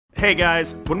Hey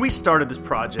guys, when we started this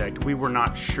project, we were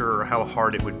not sure how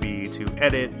hard it would be to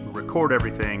edit, record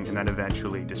everything, and then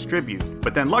eventually distribute.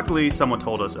 But then luckily, someone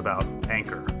told us about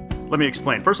Anchor. Let me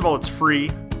explain. First of all, it's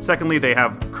free. Secondly, they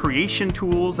have creation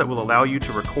tools that will allow you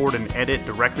to record and edit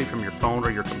directly from your phone or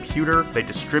your computer. They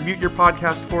distribute your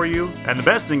podcast for you. And the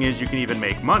best thing is you can even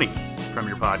make money from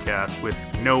your podcast with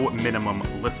no minimum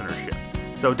listenership.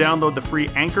 So download the free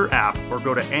Anchor app or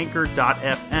go to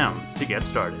anchor.fm to get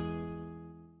started.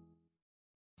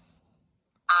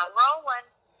 I'm rolling.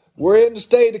 We're in a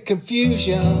state of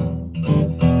confusion.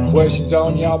 Questions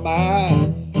on your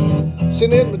mind.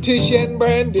 Send in Letitia and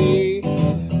Brandy.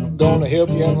 Gonna help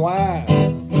you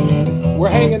unwind. We're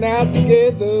hanging out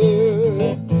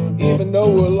together, even though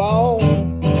we're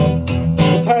alone.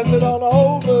 So pass it on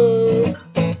over.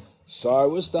 Sorry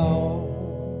we're stoned.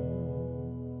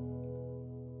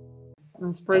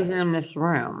 It's freezing in this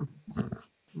room.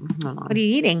 What are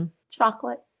you eating?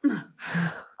 Chocolate.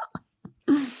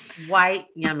 White,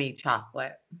 yummy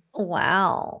chocolate.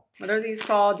 Wow. What are these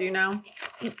called? Do you know?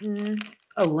 Mm-mm.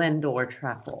 Oh, Lindor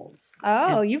truffles.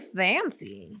 Oh, you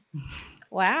fancy.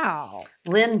 Wow.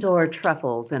 Lindor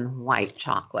truffles and white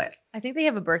chocolate. I think they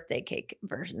have a birthday cake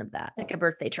version of that, like a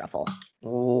birthday truffle.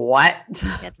 What?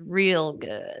 That's real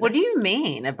good. What do you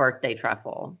mean, a birthday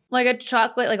truffle? Like a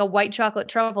chocolate, like a white chocolate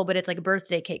truffle, but it's like a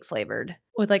birthday cake flavored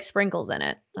with like sprinkles in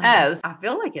it. Oh, I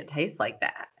feel like it tastes like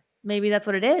that. Maybe that's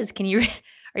what it is. Can you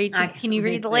can you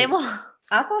read the label?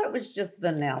 I thought it was just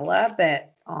vanilla,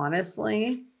 but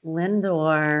honestly,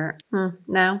 Lindor,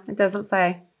 no, it doesn't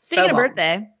say. Speaking of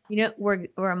birthday, you know,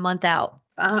 we're a month out.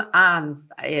 I'm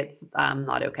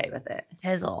not okay with it.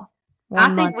 Tizzle.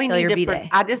 I think we need to.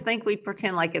 I just think we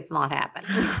pretend like it's not happening.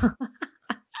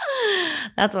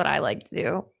 That's what I like to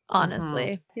do,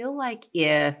 honestly. I feel like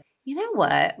if you know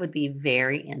what would be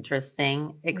very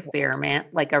interesting experiment,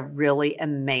 like a really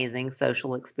amazing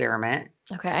social experiment.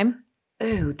 Okay.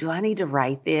 Ooh, do I need to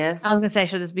write this? I was gonna say,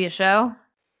 should this be a show?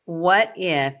 What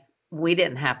if we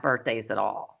didn't have birthdays at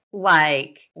all?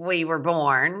 Like we were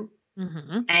born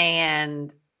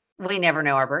and we never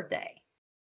know our birthday.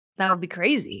 That would be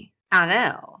crazy. I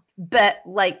know. But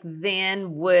like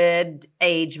then would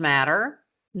age matter?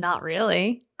 Not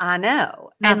really. I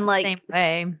know. Not and the like same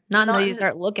way. Not until you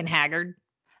start looking haggard.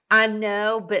 I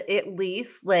know, but at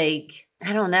least like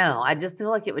I don't know. I just feel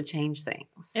like it would change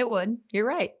things. It would. You're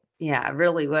right. Yeah, it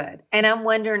really would. And I'm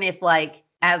wondering if like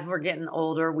as we're getting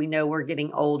older, we know we're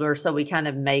getting older, so we kind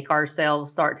of make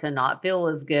ourselves start to not feel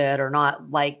as good or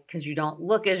not like because you don't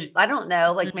look as I don't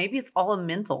know, like maybe it's all a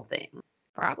mental thing.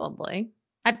 Probably.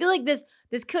 I feel like this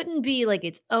couldn't be like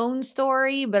its own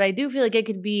story, but I do feel like it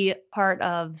could be part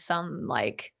of some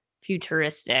like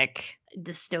futuristic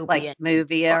dystopian like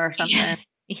movie story. or something.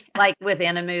 Yeah. Like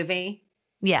within a movie.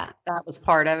 Yeah. That was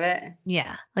part of it.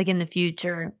 Yeah. Like in the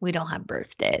future, we don't have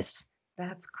birthdays.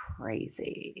 That's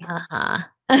crazy. Uh-huh.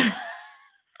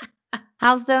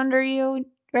 How stoned are you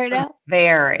right now?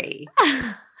 Very.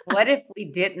 What if we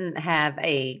didn't have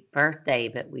a birthday,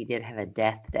 but we did have a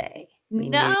death day?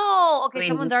 Okay,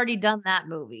 someone's already done that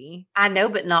movie. I know,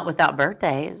 but not without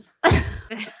birthdays.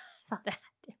 It's not that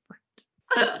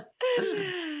different.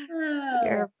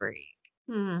 You're a freak.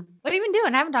 What have you been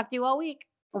doing? I haven't talked to you all week.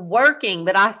 Working,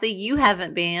 but I see you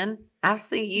haven't been. I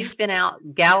see you've been out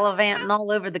gallivanting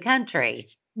all over the country.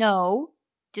 No,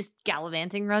 just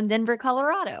gallivanting around Denver,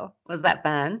 Colorado. Was that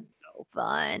fun? So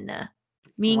fun.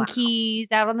 Me and Keys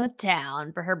out on the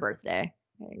town for her birthday.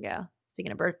 There you go.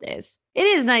 Speaking of birthdays, it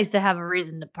is nice to have a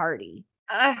reason to party.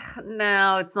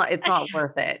 No, it's not. It's not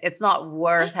worth it. It's not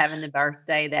worth having the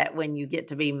birthday that when you get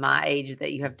to be my age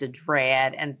that you have to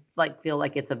dread and like feel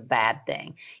like it's a bad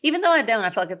thing. Even though I don't, I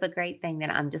feel like it's a great thing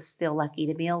that I'm just still lucky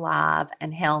to be alive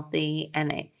and healthy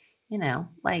and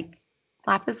like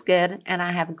life is good and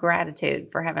I have gratitude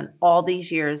for having all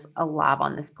these years alive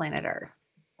on this planet Earth.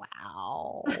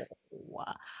 Wow.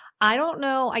 I don't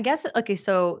know. I guess, okay,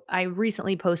 so I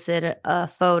recently posted a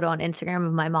photo on Instagram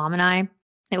of my mom and I.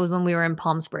 It was when we were in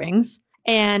Palm Springs.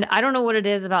 And I don't know what it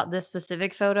is about this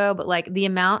specific photo, but like the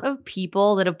amount of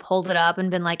people that have pulled it up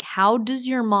and been like, how does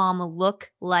your mom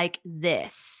look like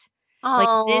this?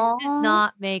 Aww. Like, this does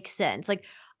not make sense. Like,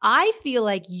 I feel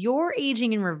like you're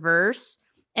aging in reverse.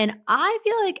 And I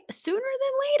feel like sooner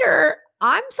than later,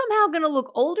 I'm somehow going to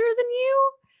look older than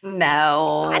you.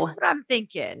 No. That's what I'm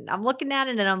thinking. I'm looking at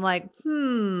it and I'm like,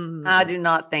 I do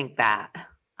not think that.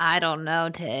 I don't know,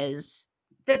 Tiz.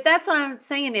 But that's what I'm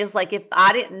saying is like if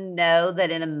I didn't know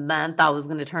that in a month I was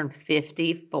going to turn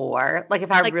 54, like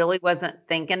if I really wasn't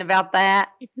thinking about that.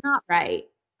 It's not right.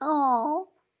 Oh,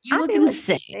 you look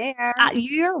insane.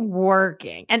 You're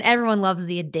working. And everyone loves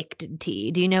the addicted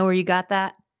tea. Do you know where you got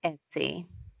that? Etsy.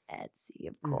 Etsy,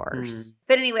 of course.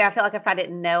 But anyway, I feel like if I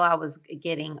didn't know I was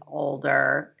getting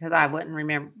older, because I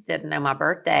didn't know my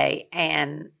birthday,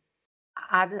 and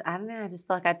I don't know, I just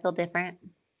feel like I'd feel different.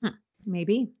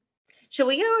 Maybe. Should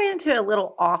we go into a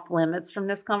little off limits from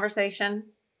this conversation?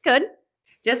 Good.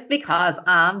 Just because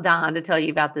I'm dying to tell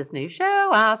you about this new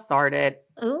show I started.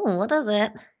 Ooh, what is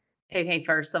it? Okay,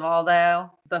 first of all, though,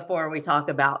 before we talk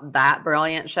about that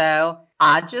brilliant show,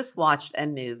 I just watched a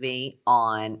movie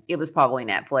it was probably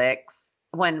Netflix.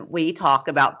 When we talk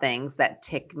about things that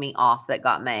tick me off that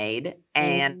got made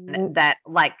and that,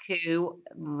 like, who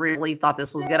really thought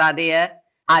this was a good idea,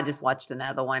 I just watched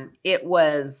another one. It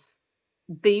was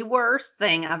the worst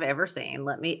thing I've ever seen.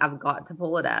 I've got to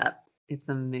pull it up. It's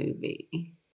a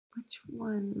movie. Which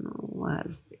one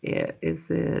was it?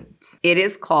 It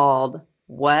is called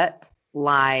What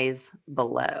Lies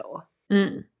Below.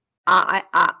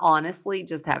 I honestly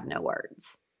just have no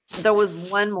words. There was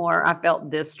one more I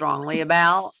felt this strongly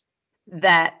about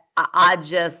that I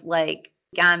just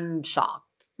I'm shocked.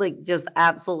 Like, just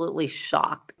absolutely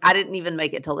shocked. I didn't even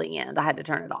make it till the end. I had to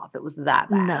turn it off. It was that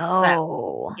bad. So,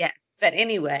 No. yes. But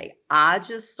anyway, I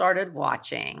just started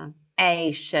watching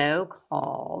a show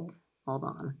called, hold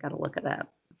on, gotta look it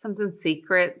up. Something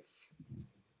Secrets.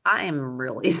 I am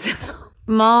really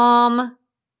Mom,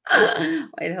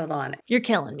 wait, hold on. you're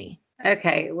killing me.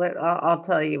 Okay, I'll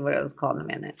tell you what it was called in a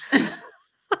minute.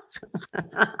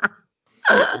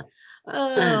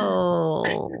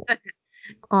 Oh,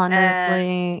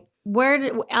 honestly.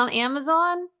 On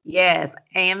Amazon? Yes,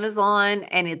 Amazon,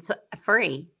 and it's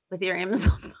free with your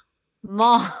Amazon.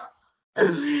 Mom, I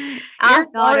you're not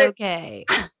started. okay.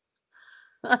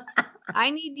 I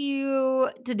need you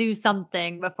to do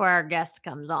something before our guest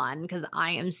comes on because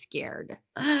I am scared.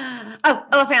 Oh,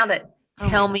 I found it. Oh my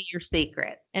Tell God. me your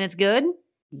secret. And it's good?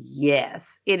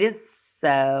 Yes, it is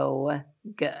so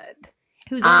good.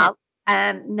 Who's in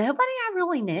it? Nobody I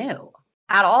really knew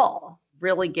at all.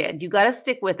 Really good. You got to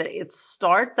stick with it. It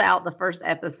starts out the first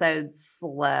episode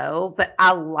slow, but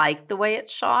I like the way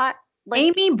it's shot. Like,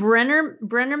 Amy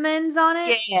Brennerman's on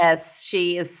it? yes,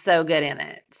 she is so good in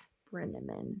it.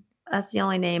 Brennerman. That's the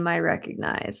only name I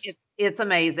recognize. It's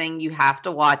amazing. You have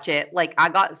to watch it. Like, I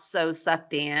got so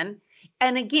sucked in.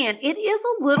 And again, it is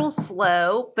a little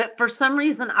slow, but for some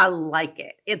reason I like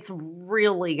it. It's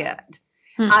really good.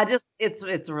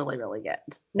 It's really, really good.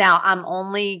 Now I'm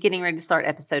only getting ready to start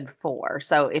episode 4.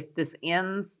 So if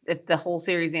the whole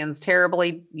series ends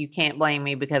terribly, you can't blame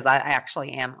me because I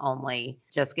actually am only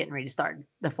just getting ready to start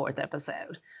the 4th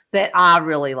episode. But I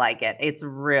really like it. It's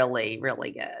really,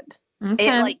 really good.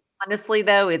 Okay. Honestly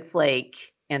though, it's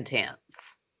intense.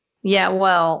 Yeah,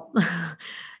 well,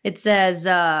 it says,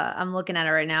 I'm looking at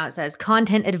it right now. It says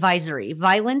content advisory,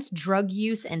 violence, drug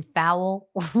use, and foul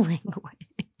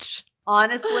language.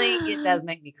 Honestly, it does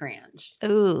make me cringe.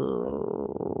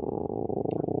 Ooh.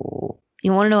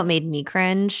 You want to know what made me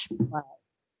cringe? What?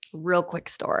 Real quick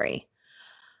story.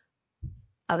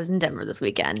 I was in Denver this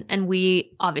weekend and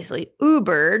we obviously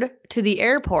Ubered to the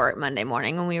airport Monday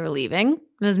morning when we were leaving.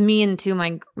 It was me and two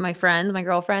of my friends, my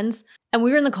girlfriends. And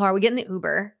we were in the car. We get in the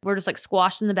Uber. We're just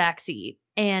squashed in the back seat.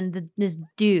 And this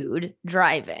dude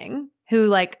driving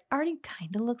who already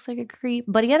kind of looks like a creep,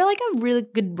 but he had a really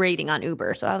good rating on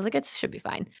Uber. So I was like, it should be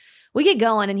fine. We get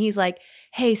going and he's like,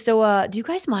 hey, so do you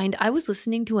guys mind? I was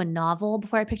listening to a novel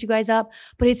before I picked you guys up,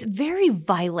 but it's very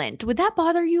violent. Would that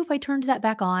bother you if I turned that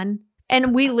back on?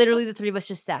 And we literally, the three of us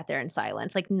just sat there in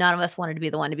silence. None of us wanted to be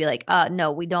the one to be like, no,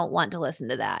 we don't want to listen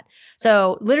to that.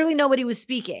 So literally nobody was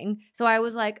speaking. So I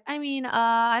was like, I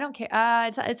don't care.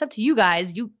 It's up to you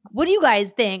guys. What do you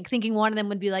guys think? Thinking one of them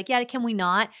would be like, yeah, can we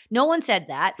not? No one said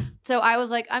that. So I was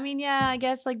like, yeah, I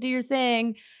guess do your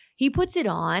thing. He puts it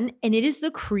on and it is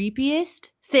the creepiest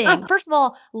thing. First of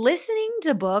all, listening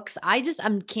to books, I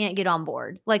can't get on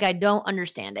board. I don't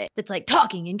understand it. It's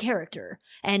talking in character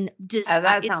and just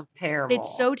that sounds terrible.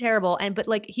 It's so terrible.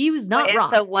 But he was not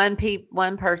wrong. So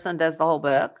one person does the whole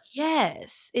book?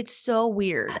 Yes. It's so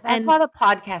weird. That's why the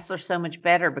podcasts are so much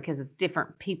better because it's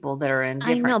different people that are in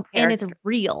different characters. And it's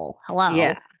real. Hello.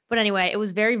 Yeah. But anyway, it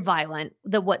was very violent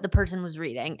what the person was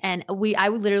reading. And we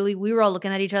were all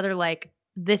looking at each other like,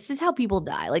 this is how people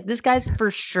die. This guy's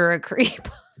for sure a creep.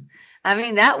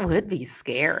 That would be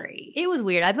scary. It was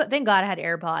weird. Thank God I had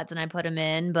AirPods and I put him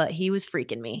in, but he was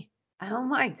freaking me. Oh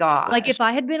my gosh. If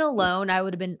I had been alone, I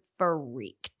would have been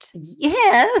freaked.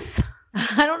 Yes.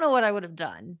 I don't know what I would have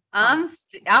done. I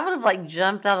would have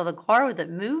jumped out of the car with it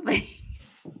moving.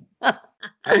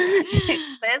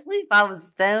 Especially if I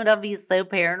was stoned, I'd be so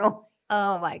paranoid.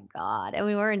 Oh my God. And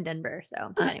we were in Denver.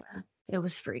 So anyway. It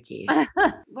was freaky. Well,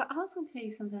 I was going to tell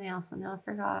you something else and now I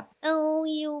forgot. Oh,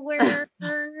 you were.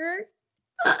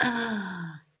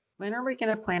 When are we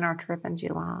going to plan our trip in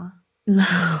July?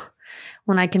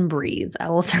 When I can breathe, I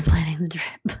will start planning the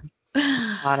trip.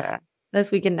 Got it.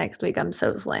 This week and next week, I'm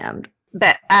so slammed.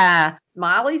 But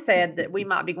Molly said that we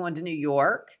might be going to New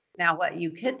York. Now, what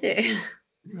you could do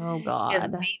Oh, is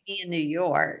God. meet me in New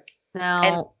York and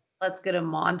No, let's go to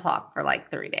Montauk for like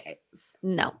 3 days.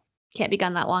 no. Can't be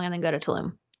gone that long and then go to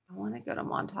Tulum. I want to go to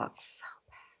Montauk so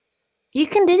You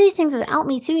can do these things without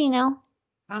me too, you know?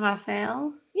 by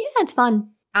myself. Yeah, it's fun.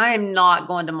 I am not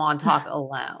going to Montauk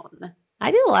alone.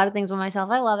 I do a lot of things with myself.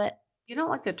 I love it. You don't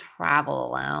like to travel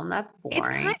alone. That's It's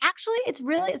boring. actually, it's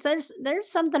really, there's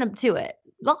something to it.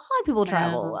 A lot of people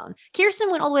travel Yeah. alone. Kirsten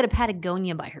went all the way to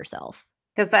Patagonia by herself.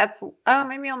 Because that's, oh,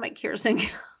 maybe I'll make Kirsten go.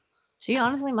 She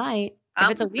honestly might.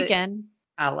 If it's a weekend.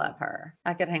 I love her.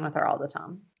 I could hang with her all the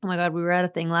time. Oh my God, we were at a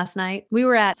thing last night.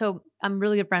 So I'm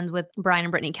really good friends with Brian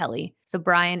and Brittany Kelly. So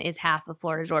Brian is half of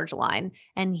Florida Georgia Line,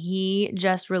 and he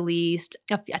just released,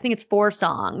 I think it's 4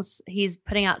 songs. He's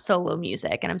putting out solo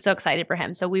music, and I'm so excited for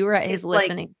him. So we were at his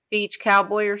listening. Like Beach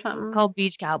Cowboy or something? It's called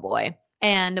Beach Cowboy.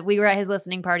 And we were at his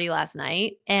listening party last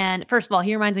night. And first of all,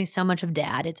 he reminds me so much of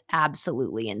Dad. It's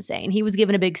absolutely insane. He was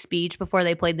giving a big speech before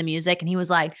they played the music. And he was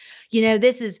like, you know,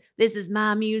 this is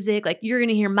my music. Like, you're going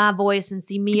to hear my voice and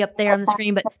see me up there on the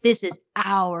screen, but this is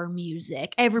our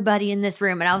music. Everybody in this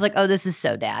room. And I was like, oh, this is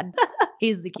so Dad.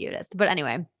 He's the cutest. But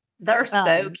anyway. They're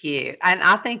so cute. And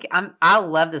I think I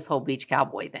love this whole Beach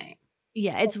Cowboy thing.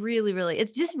 Yeah, it's really, really,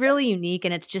 it's just really unique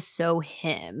and it's just so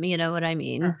him. You know what I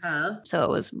mean? Uh-huh. So it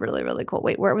was really, really cool.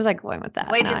 Wait, where was I going with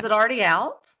that? Wait, is it already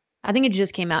out? I think it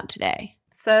just came out today.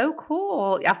 So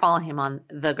cool. I follow him on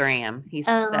the gram. He's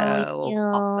so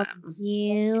awesome.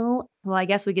 Well, I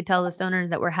guess we could tell the stoners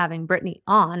that we're having Brittany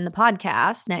on the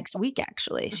podcast next week,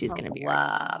 actually. She's going to be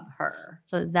love her.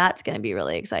 So that's going to be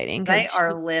really exciting. They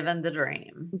are living the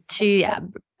dream.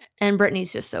 And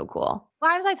Brittany's just so cool.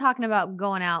 Why was I talking about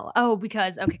going out? Oh,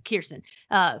 because, okay, Kirsten,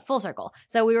 full circle.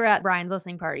 So we were at Brian's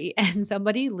listening party and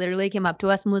somebody literally came up to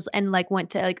us and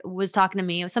was talking to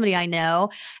me, somebody I know,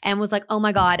 and was like, oh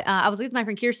my God, I was with my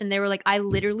friend Kirsten. They were like, I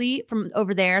literally from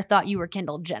over there thought you were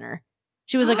Kendall Jenner.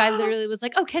 She was like, I literally was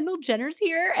like, oh, Kendall Jenner's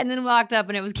here. And then walked up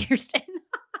and it was Kirsten.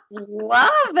 Love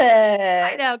it.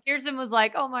 I know. Kirsten was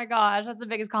like, oh my gosh, that's the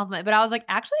biggest compliment. But I was like,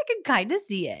 actually, I can kind of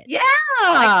see it. Yeah.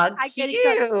 I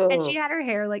cute. And she had her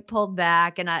hair like pulled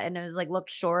back and it was like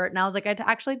looked short. And I was like, I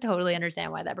actually totally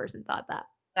understand why that person thought that.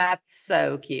 That's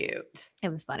so cute. It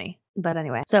was funny. But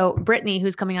anyway, so Brittany,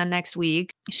 who's coming on next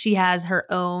week, she has her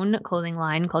own clothing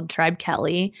line called Tribe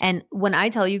Kelly. And when I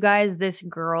tell you guys, this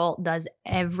girl does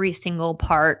every single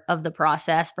part of the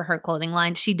process for her clothing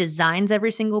line. She designs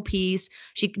every single piece.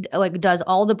 She like does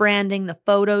all the branding, the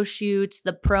photo shoots,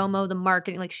 the promo, the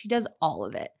marketing. Like she does all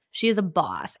of it. She is a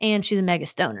boss and she's a mega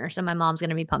stoner. So my mom's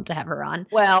going to be pumped to have her on.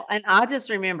 Well, and I just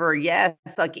remember, yes,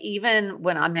 like even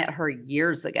when I met her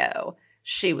years ago,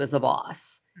 she was a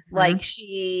boss. Mm-hmm. Like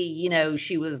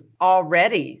she was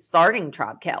already starting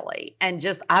Tribe Kelly and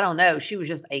just, I don't know, she was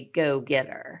just a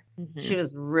go-getter. Mm-hmm. She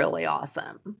was really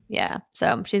awesome. Yeah.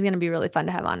 So she's going to be really fun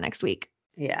to have on next week.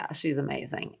 Yeah, she's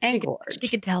amazing. And she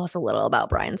could tell us a little about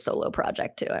Brian's solo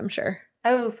project too, I'm sure.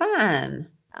 Oh, fun.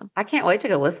 Yeah. I can't wait to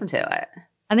go listen to it.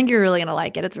 I think you're really going to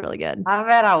like it. It's really good. I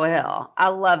bet I will. I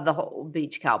love the whole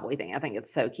Beach Cowboy thing. I think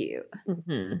it's so cute.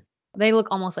 Mm-hmm. They look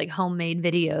almost like homemade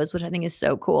videos, which I think is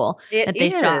so cool that they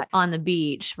shot on the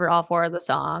beach for all 4 of the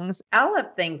songs. I love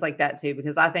things like that too,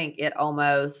 because I think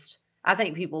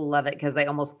people love it because they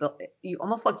almost feel, you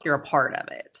almost like you're a part of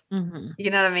it. Mm-hmm.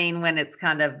 You know what I mean? When it's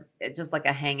it's just like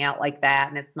a hangout like that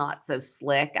and it's not so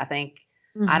slick. I think,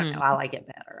 I don't know. I like it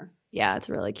better. Yeah, it's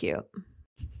really cute.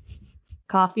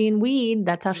 Coffee and weed.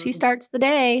 That's how she starts the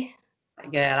day.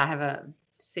 Good. I have a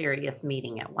serious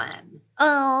meeting at 1.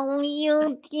 Oh,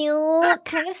 you do?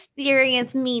 Kind of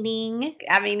serious meeting.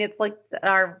 I mean, it's like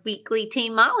our weekly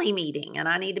Team Molly meeting, and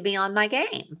I need to be on my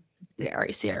game.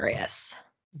 Very serious.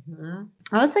 Mm-hmm.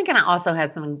 I was thinking I also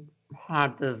had some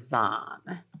hard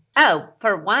design. Oh,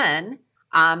 for one,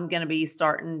 I'm going to be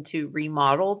starting to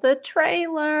remodel the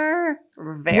trailer.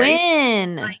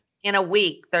 When? In a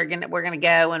week, we're going to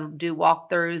go and do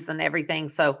walkthroughs and everything.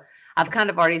 So I've kind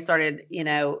of already started,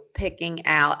 picking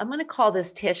out. I'm going to call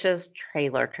this Tisha's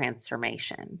trailer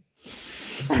transformation.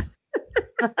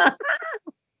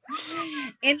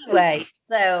 Anyway,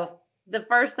 so the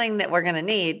first thing that we're going to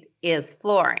need is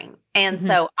flooring. And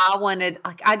so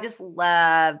I just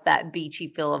love that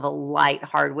beachy feel of a light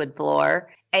hardwood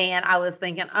floor. And I was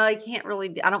thinking, I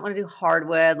don't want to do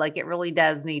hardwood. Like it really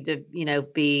does need to,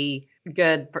 be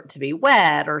good to be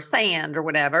wet or sand or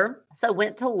whatever. So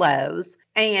went to Lowe's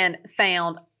and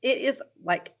found it is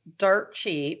like dirt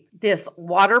cheap, this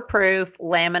waterproof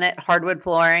laminate hardwood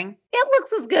flooring. It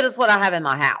looks as good as what I have in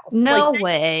my house. No Like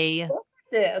way.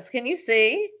 this. Can you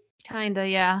see? Kinda,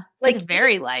 yeah. Like It's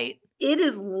very light. it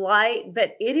is light,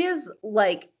 but it is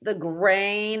like the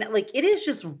grain, like it is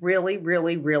just really,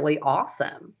 really, really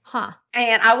awesome. Huh.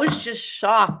 And I was just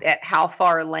shocked at how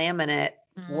far laminate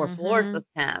for floors Mhm. has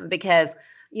come because,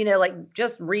 like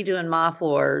just redoing my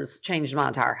floors changed my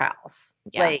entire house.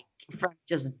 Yeah. Like from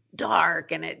just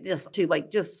dark and it just to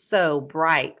like just so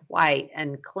bright white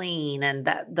and clean and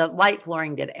that the light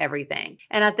flooring did everything.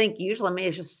 And I think usually I mean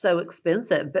it's just so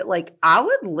expensive, but like I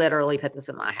would literally put this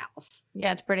in my house.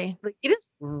 Yeah, it's pretty. Like it is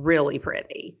really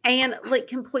pretty and like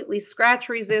completely scratch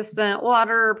resistant,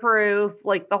 waterproof,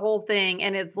 like the whole thing.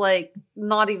 And it's like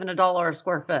not even $1 a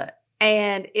square foot.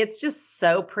 And it's just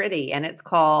so pretty. And it's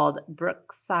called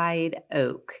Brookside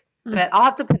Oak. Mm. But I'll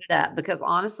have to put it up because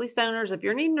honestly, stoners, if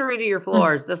you're needing to redo your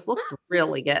floors, this looks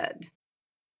really good.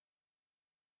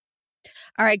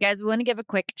 All right, guys, we want to give a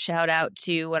quick shout out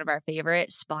to one of our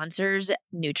favorite sponsors,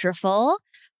 Nutrafol.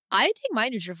 I take my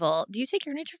Nutrafol. Do you take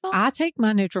your Nutrafol? I take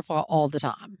my Nutrafol all the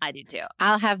time. I do too.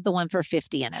 I'll have the one for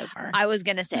 50 and over. I was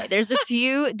going to say, there's a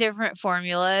few different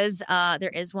formulas. There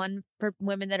is one for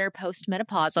women that are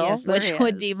postmenopausal, Yes, there which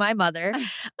would be is. my mother.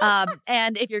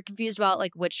 And if you're confused about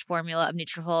like which formula of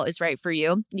Nutrafol is right for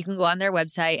you, you can go on their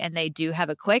website and they do have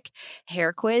a quick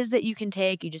hair quiz that you can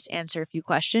take. You just answer a few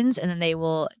questions and then they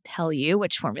will tell you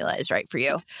which formula is right for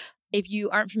you. If you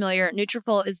aren't familiar,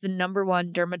 Nutrafol is the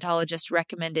 #1 dermatologist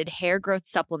recommended hair growth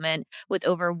supplement with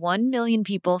over 1 million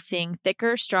people seeing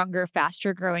thicker, stronger,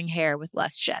 faster growing hair with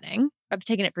less shedding. I've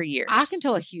taken it for years. I can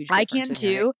tell a huge I difference.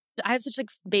 can too. I have such like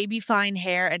baby fine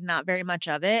hair and not very much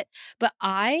of it, but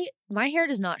my hair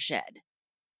does not shed.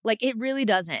 Like it really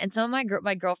doesn't. And some of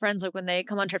my girlfriends, like when they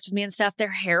come on trips with me and stuff,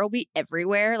 their hair will be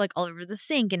everywhere, like all over the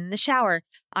sink and in the shower.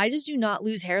 I just do not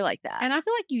lose hair like that. And I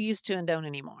feel like you used to and don't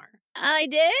anymore. I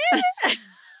did.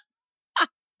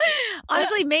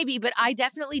 Honestly, maybe, but I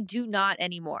definitely do not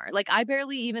anymore. Like I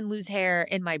barely even lose hair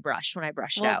in my brush when I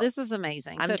brush it Well, out. this is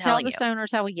amazing. I'm So tell telling the you.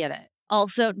 stoners how we get it.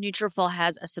 Also, Nutrafol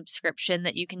has a subscription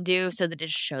that you can do so that it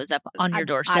just shows up on your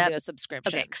doorstep. I do a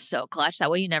subscription. Okay, so clutch. That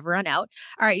way you never run out.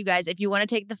 All right, you guys, if you want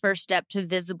to take the first step to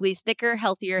visibly thicker,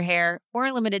 healthier hair for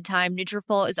a limited time,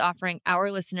 Nutrafol is offering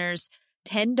our listeners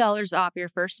 $10 off your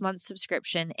first month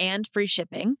subscription and free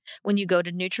shipping when you go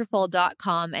to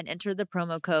Nutrafol.com and enter the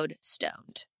promo code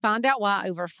STONED. Find out why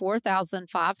over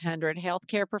 4,500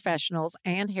 healthcare professionals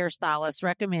and hairstylists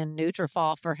recommend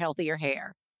Nutrafol for healthier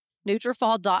hair.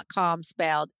 Nutrafol.com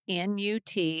spelled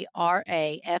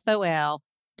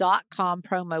Nutrafol.com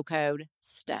promo code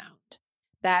STONED.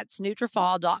 That's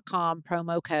Nutrafol.com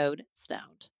promo code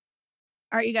STONED.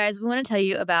 All right, you guys, we want to tell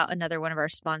you about another one of our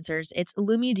sponsors. It's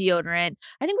Lumi Deodorant.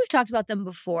 I think we've talked about them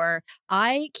before.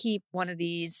 I keep one of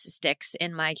these sticks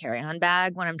in my carry-on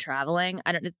bag when I'm traveling.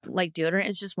 I don't like deodorant.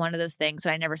 It's just one of those things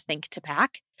that I never think to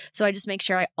pack. So I just make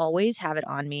sure I always have it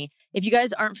on me. If you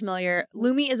guys aren't familiar,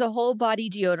 Lumi is a whole body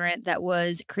deodorant that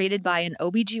was created by an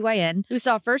OBGYN who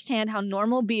saw firsthand how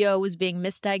normal BO was being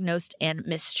misdiagnosed and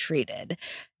mistreated.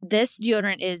 This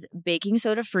deodorant is baking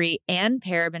soda free and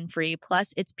paraben free,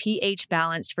 plus it's pH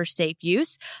balanced for safe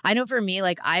use. I know for me,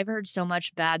 like I've heard so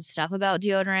much bad stuff about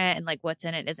deodorant and like what's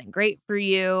in it isn't great for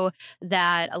you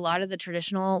that a lot of the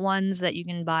traditional ones that you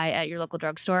can buy at your local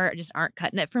drugstore just aren't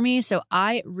cutting it for me. So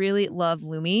I really love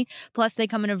Lumi. Plus they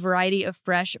come in a variety of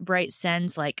fresh, bright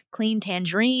scents like clean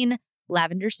tangerine,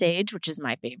 lavender sage, which is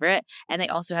my favorite, and they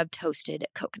also have toasted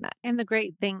coconut. And the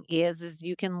great thing is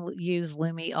you can use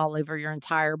Lumi all over your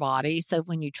entire body. So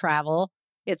when you travel,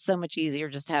 it's so much easier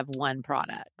just to have one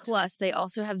product. Plus, they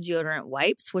also have deodorant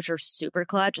wipes, which are super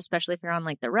clutch, especially if you're on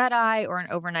like the red eye or an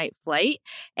overnight flight.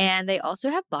 And they also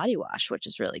have body wash, which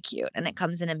is really cute. And it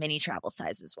comes in a mini travel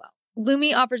size as well.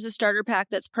 Lumi offers a starter pack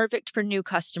that's perfect for new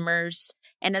customers.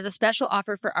 And as a special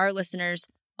offer for our listeners,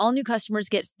 all new customers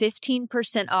get 15%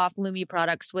 off Lumi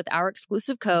products with our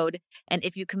exclusive code. And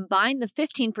if you combine the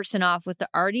 15% off with the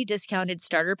already discounted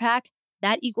starter pack,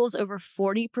 that equals over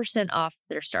 40% off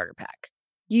their starter pack.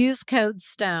 Use code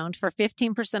STONED for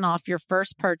 15% off your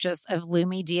first purchase of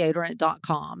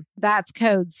LumiDeodorant.com. That's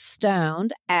code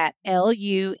STONED at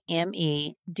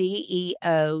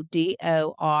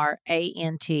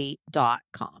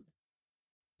LumiDeodorant.com.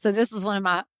 So this is one of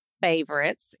my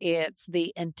favorites. It's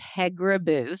the Integra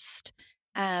Boost,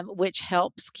 which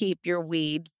helps keep your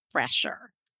weed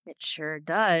fresher. It sure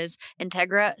does.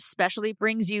 Integra specially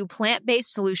brings you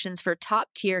plant-based solutions for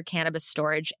top-tier cannabis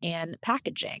storage and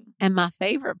packaging. And my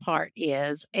favorite part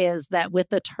is that with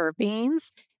the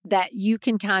terpenes, that you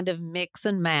can kind of mix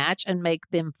and match and make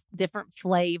them different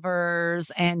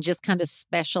flavors and just kind of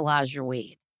specialize your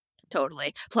weed.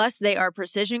 Totally. Plus, they are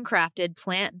precision crafted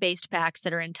plant-based packs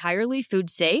that are entirely food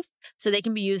safe, so they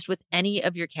can be used with any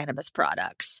of your cannabis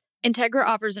products. Integra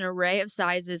offers an array of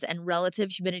sizes and relative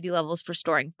humidity levels for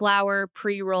storing flour,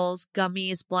 pre-rolls,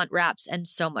 gummies, blunt wraps, and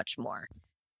so much more.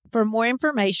 For more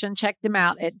information, check them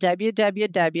out at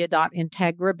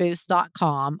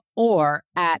www.integraboost.com or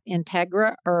at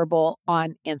Integra Herbal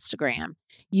on Instagram.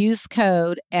 Use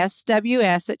code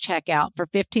SWS at checkout for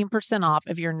 15% off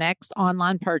of your next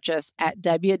online purchase at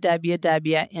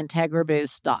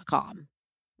www.integraboost.com.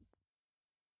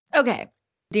 Okay.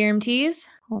 Dear MTs,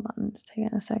 hold on, it's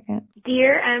taking a second.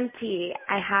 Dear MT,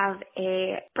 I have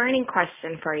a burning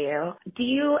question for you. Do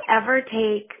you ever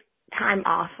take time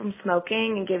off from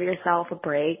smoking and give yourself a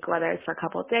break, whether it's for a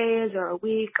couple of days or a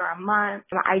week or a month?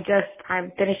 I'm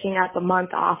finishing up a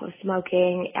month off of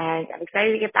smoking and I'm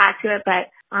excited to get back to it, but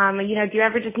do you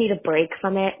ever just need a break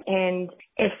from it? And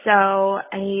if so,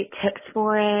 any tips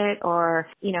for it or,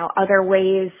 other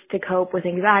ways to cope with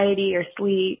anxiety or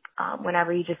sleep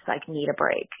whenever you just need a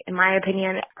break? In my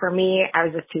opinion, for me, I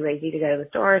was just too lazy to go to the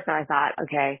store. So I thought,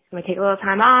 okay, I'm going to take a little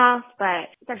time off, but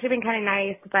it's actually been kind of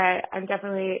nice, but I'm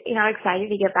definitely, excited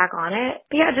to get back on it.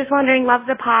 But yeah, just wondering, love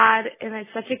the pod. And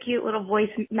it's such a cute little voice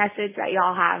message that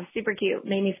y'all have. Super cute.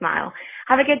 Made me smile.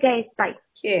 Have a good day. Bye.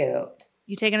 Cute.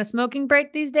 You taking a smoking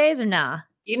break these days or nah?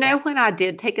 When I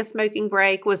did take a smoking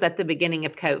break was at the beginning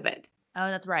of COVID. Oh,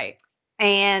 that's right.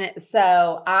 And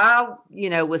so I,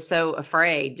 was so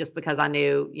afraid just because I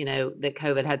knew, that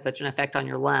COVID had such an effect on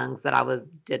your lungs that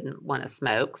didn't want to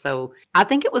smoke. So I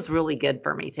think it was really good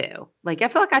for me too. I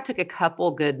feel like I took a couple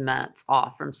good months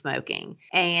off from smoking,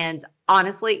 and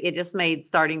honestly, it just made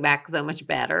starting back so much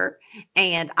better.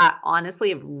 And I honestly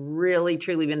have really,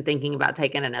 truly been thinking about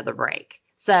taking another break.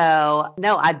 So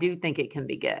no, I do think it can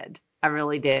be good. I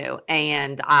really do.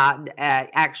 And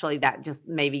actually that just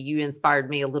maybe you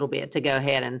inspired me a little bit to go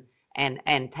ahead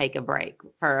and take a break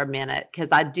for a minute, because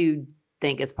I do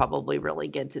think it's probably really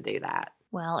good to do that.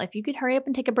 Well, if you could hurry up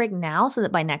and take a break now so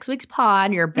that by next week's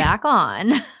pod you're back on,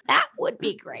 that would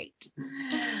be great.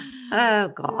 Oh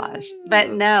gosh. But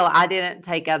no, I didn't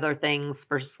take other things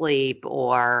for sleep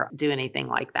or do anything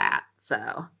like that.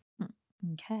 So.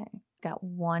 Okay. Got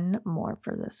one more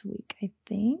for this week, I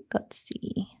think. Let's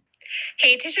see.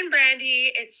 Hey, Tish and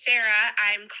Brandy, it's Sarah.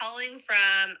 I'm calling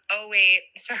from,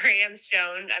 sorry, I'm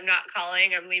stoned. I'm not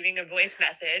calling. I'm leaving a voice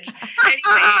message.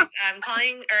 Anyways, I'm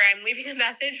leaving a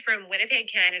message from Winnipeg,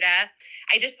 Canada.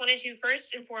 I just wanted to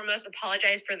first and foremost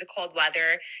apologize for the cold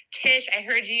weather. Tish, I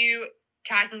heard you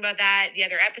talking about that the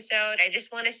other episode. I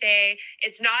just want to say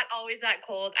it's not always that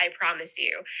cold, I promise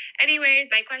you. Anyways,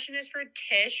 my question is for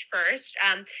Tish first.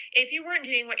 If you weren't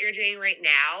doing what you're doing right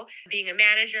now, being a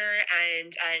manager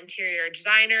and an interior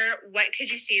designer, what could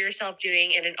you see yourself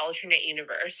doing in an alternate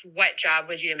universe? What job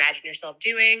would you imagine yourself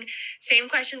doing? Same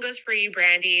question goes for you,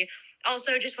 Brandy.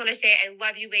 Also, just want to say I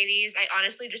love you ladies. I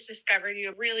honestly just discovered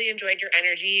you. Really enjoyed your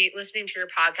energy listening to your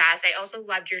podcast. I also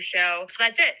loved your show. So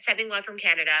that's it. Sending love from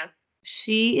Canada.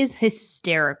 She is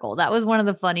hysterical. That was one of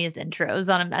the funniest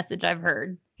intros on a message I've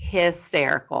heard.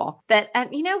 Hysterical. But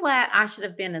you know what? I should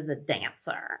have been as a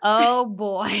dancer. Oh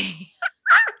boy.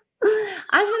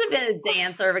 I should have been a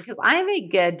dancer because I'm a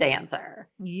good dancer.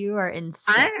 You are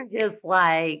insane. I'm just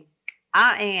I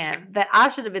am, but I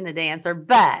should have been a dancer.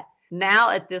 But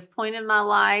now at this point in my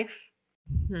life,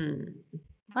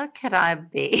 what could I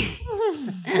be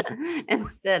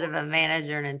instead of a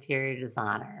manager and interior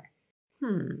designer?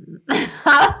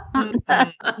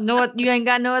 No, you ain't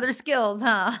got no other skills,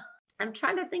 huh? I'm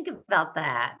trying to think about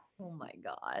that. Oh my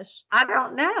gosh. I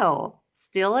don't know.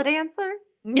 Still a dancer?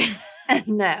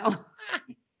 No.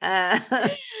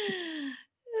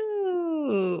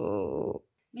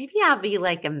 Maybe I'll be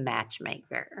like a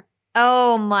matchmaker.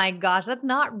 Oh my gosh, that's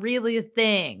not really a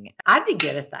thing. I'd be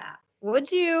good at that.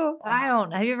 Would you? I don't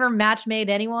know. Have you ever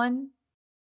match-made anyone?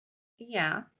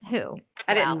 Yeah. Who?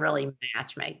 I didn't really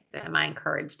matchmake them. I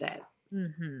encouraged it.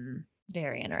 Mm-hmm.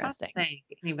 Very interesting. I don't think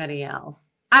anybody else.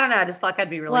 I don't know. I just feel like I'd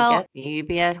be really good. You'd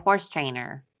be a horse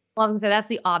trainer. Well, I was gonna say that's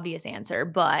the obvious answer,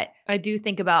 but I do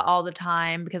think about all the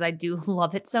time because I do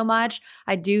love it so much.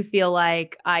 I do feel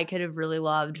like I could have really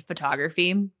loved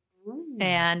photography.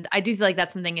 And I do feel like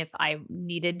that's something if I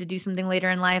needed to do something later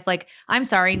in life, like, I'm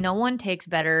sorry, no one takes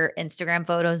better Instagram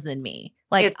photos than me.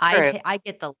 Like, It's true. I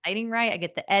get the lighting right, I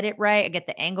get the edit right, I get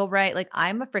the angle right. Like,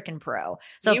 I'm a freaking pro.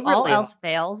 So if You all really are. else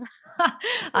fails, You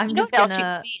I'm know just what else you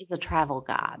gonna could be is a travel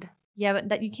guide. yeah, but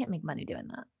that you can't make money doing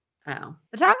that. Oh.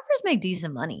 Photographers make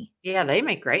decent money. Yeah, they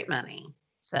make great money.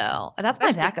 So that's my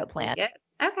Especially backup if they plan. get-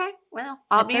 Okay. Well,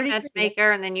 I'll At be your 33, that's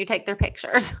matchmaker and then you take their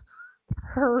pictures.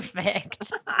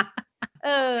 perfect.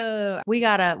 We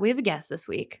have a guest this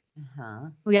week. Uh-huh.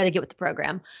 We got to get with the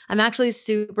program. I'm actually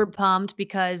super pumped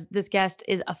because this guest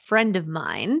is a friend of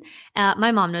mine.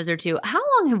 My mom knows her too. How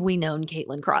long have we known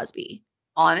Caitlin Crosby?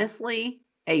 Honestly,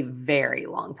 a very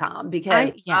long time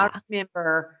because I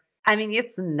remember, I mean,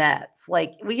 it's nuts.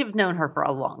 Like, we have known her for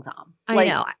a long time. I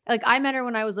know. Like, I met her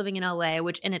when I was living in LA,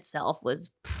 which in itself was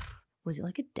it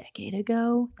like a decade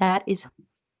ago? That is,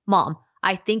 Mom,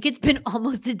 I think it's been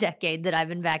almost a decade that I've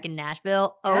been back in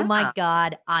Nashville. Oh my Yeah.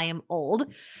 God, I am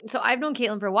old. So I've known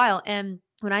Caitlin for a while. And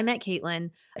when I met Caitlin,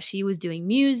 she was doing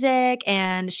music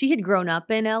and she had grown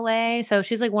up in LA. So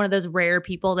she's like one of those rare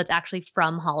people that's actually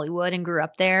from Hollywood and grew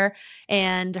up there.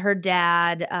 And her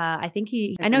dad, I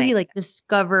know he like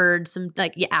discovered some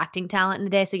like acting talent in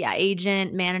the day. So yeah,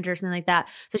 agent, manager, something like that.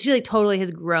 So she like totally has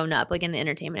grown up like in the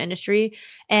entertainment industry.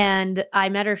 And I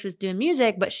met her, she was doing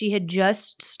music, but she had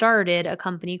just started a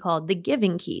company called The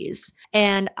Giving Keys.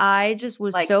 And I just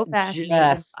was Like, so fascinated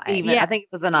just by it. even, I think it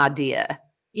was an idea.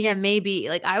 Yeah, maybe.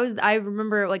 Like I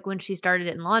remember like when she started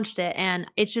it and launched it, and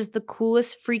it's just the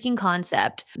coolest freaking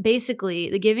concept. Basically,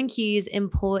 the Giving Keys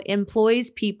employs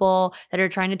people that are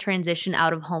trying to transition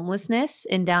out of homelessness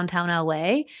in downtown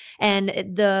LA. And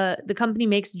the company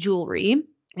makes jewelry.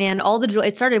 And all the jewelry,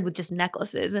 it started with just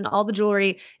necklaces, and all the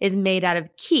jewelry is made out of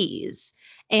keys.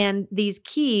 And these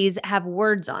keys have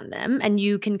words on them, and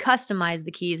you can customize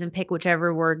the keys and pick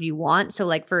whichever word you want. So,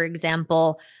 like, for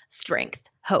example, strength,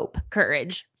 hope,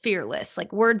 courage, fearless,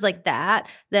 like words like that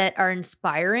that are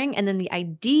inspiring. And then the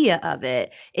idea of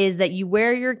it is that you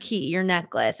wear your key, your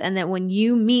necklace, and that when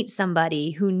you meet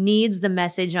somebody who needs the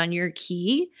message on your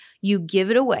key, you give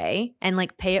it away and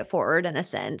like pay it forward in a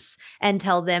sense and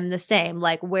tell them the same,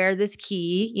 like wear this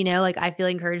key, like I feel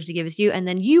encouraged to give it to you, and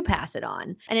then you pass it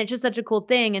on. And it's just such a cool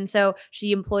thing. And so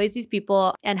she employs these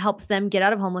people and helps them get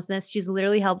out of homelessness. She's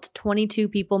literally helped 22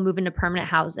 people move into permanent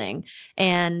housing.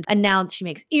 And now she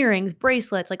makes earrings,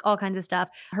 bracelets, like all kinds of stuff.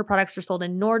 Her products are sold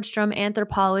in Nordstrom,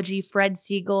 Anthropologie, Fred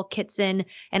Siegel, Kitson,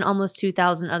 and almost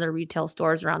 2,000 other retail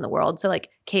stores around the world. So like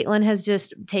Caitlin has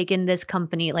just taken this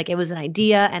company, like it was an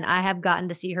idea, and I have gotten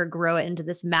to see her grow it into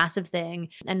this massive thing.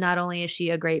 And not only is she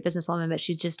a great businesswoman, but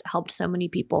she's just helped so many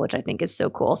people, which I think is so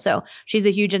cool. So she's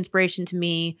a huge inspiration to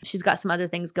me. She's got some other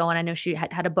things going. I know she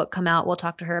had a book come out. We'll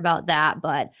talk to her about that,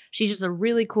 but she's just a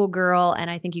really cool girl. And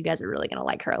I think you guys are really going to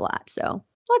like her a lot. So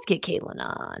let's get Caitlin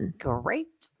on. Great.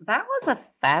 That was a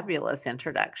fabulous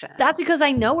introduction. That's because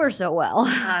I know her so well.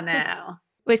 I know.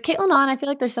 Wait, is Caitlin on? I feel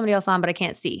like there's somebody else on, but I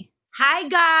can't see. Hi,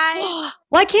 guys.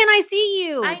 Why can't I see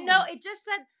you? I know. It just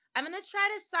said, I'm going to try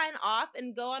to sign off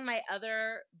and go on my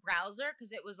other browser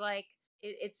because it was like,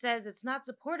 it says it's not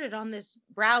supported on this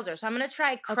browser. So I'm going to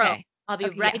try Chrome. Okay. I'll be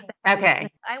Okay, right yeah. back. Okay.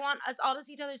 I want us all to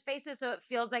see each other's faces so it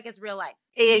feels like it's real life.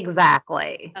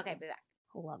 Exactly. Okay, be back.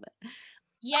 Love it.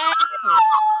 Yay.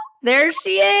 There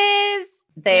she is.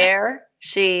 There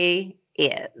she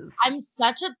is. I'm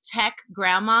such a tech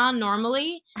grandma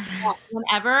normally.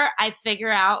 Whenever I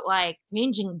figure out like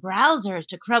changing browsers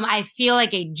to Chrome, I feel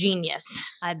like a genius.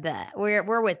 I bet.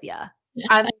 We're with you.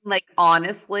 I mean, like,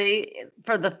 honestly,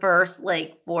 for the first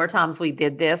like 4 times we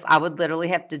did this, I would literally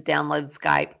have to download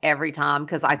Skype every time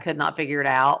because I could not figure it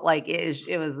out. Like,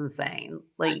 it was insane.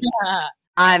 Like,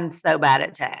 I'm so bad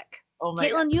at tech. Oh my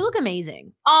Caitlin, God. you look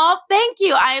amazing. Oh, thank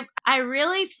you. I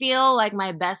really feel like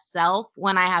my best self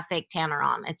when I have fake tanner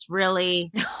on. It's really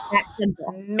that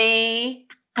simple. Me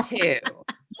too.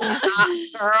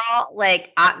 Girl,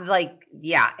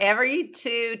 every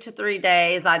 2 to 3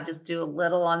 days, I just do a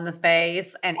little on the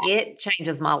face and it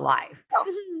changes my life.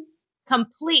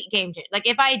 Complete game changer. Like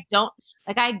if I don't,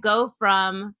 like I go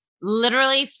from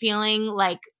literally feeling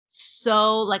like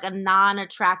so like a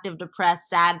non-attractive, depressed,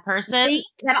 sad person. Me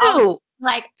And too.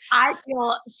 like I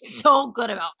feel so good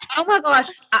about it. Oh my gosh.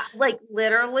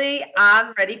 Literally,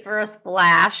 I'm ready for a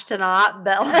splash tonight,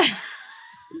 but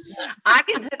I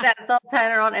can put that self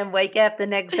tanner on and wake up the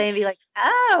next day and be like,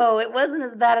 oh, it wasn't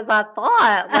as bad as I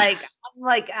thought. Like, I'm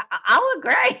like, I look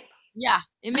great. Yeah.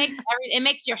 It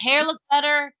makes your hair look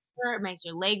better. It makes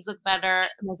your legs look better. It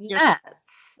makes your Yes.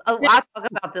 Oh, I talk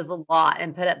about this a lot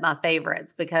and put up my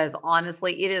favorites because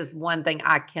honestly, it is one thing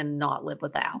I cannot live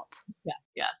without. Yeah.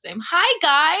 Yeah, same. Hi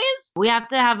guys. We have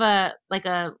to have a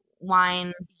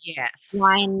wine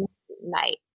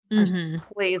night. Mm-hmm.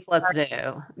 Please, let's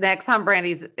do. Next time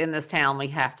Brandy's in this town, we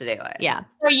have to do it. Yeah.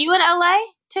 Are you in LA,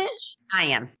 Tish? I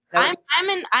am.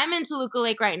 I'm in Toluca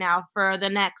Lake right now for the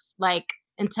next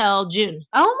until June.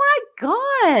 Oh my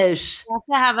gosh. We have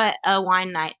to have a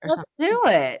wine night or Let's something. do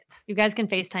it. You guys can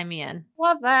FaceTime me in.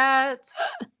 Love that.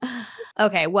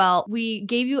 Okay, well, I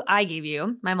gave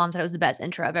you, my mom said it was the best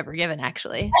intro I've ever given,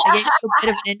 actually. I gave you a bit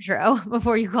of an intro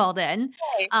before you called in.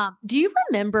 Do you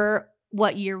remember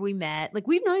what year we met? Like,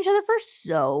 we've known each other for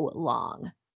so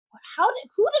long.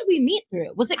 Who did we meet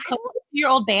through? Was it Cody, your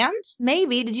old band?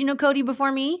 Maybe. Did you know Cody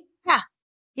before me? Yeah.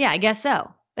 Yeah, I guess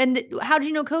so. And how did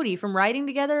you know Cody? From writing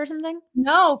together or something?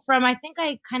 No, I think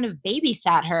I kind of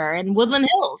babysat her in Woodland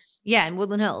Hills. Yeah, in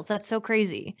Woodland Hills. That's so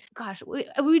crazy. Gosh,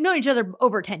 we've known each other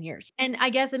over 10 years. And I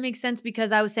guess it makes sense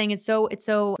because I was saying it's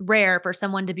so rare for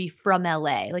someone to be from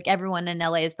LA. Like everyone in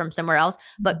LA is from somewhere else.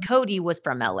 But Cody was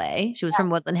from LA. She was from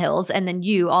Woodland Hills. And then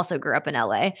you also grew up in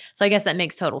LA. So I guess that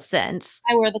makes total sense.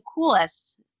 I were the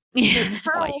coolest. Yeah,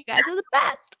 that's why you guys are the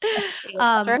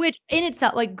best. Which in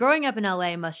itself, like growing up in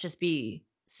LA must just be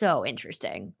so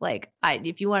interesting. Like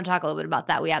if you want to talk a little bit about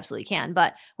that, we absolutely can.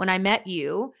 But when I met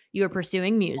you, you were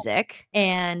pursuing music,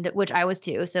 and which I was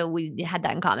too. So we had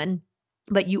that in common.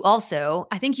 But you also,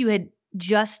 I think you had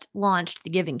just launched the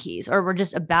Giving Keys, or were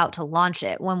just about to launch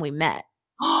it when we met.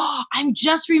 Oh, I'm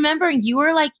just remembering you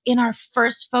were in our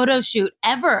first photo shoot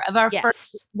ever of our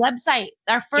first website.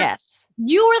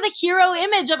 You were the hero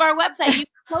image of our website. You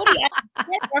Cody,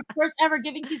 our first ever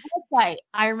Giving Keys website.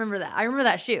 I remember that. I remember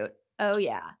that shoot. Oh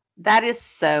yeah. That is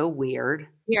so weird.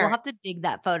 We'll have to dig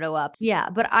that photo up. Yeah,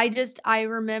 but I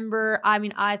remember,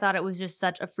 I thought it was just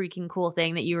such a freaking cool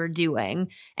thing that you were doing.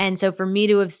 And so for me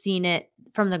to have seen it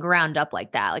from the ground up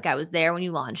like that, like I was there when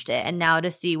you launched it, and now to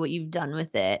see what you've done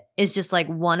with it is just like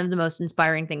one of the most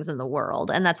inspiring things in the world.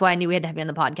 And that's why I knew we had to have you on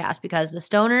the podcast, because the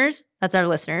stoners, that's our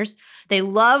listeners, they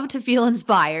love to feel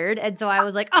inspired. And so I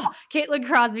was like, oh, Caitlin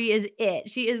Crosby is it.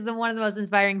 She is one of the most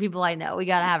inspiring people I know. We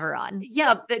got to have her on.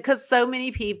 Yeah, because so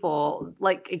many people,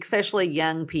 like especially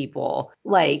young people,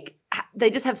 like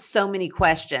they just have so many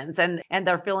questions, and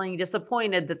they're feeling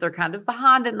disappointed that they're kind of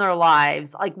behind in their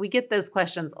lives. Like we get those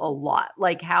questions a lot.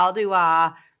 Like, how do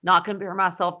I not compare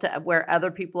myself to where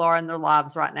other people are in their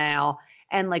lives right now?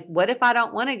 And like, what if I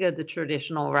don't want to go the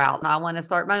traditional route and I want to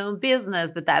start my own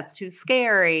business, but that's too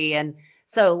scary? And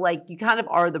so like, you kind of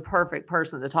are the perfect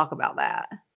person to talk about that.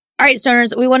 All right,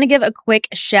 stoners, we want to give a quick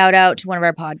shout out to one of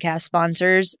our podcast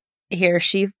sponsors. Here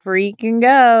she freaking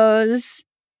goes.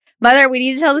 Mother, we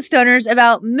need to tell the stoners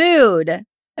about Mood.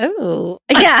 Oh,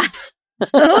 yeah.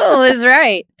 Oh, is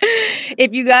right.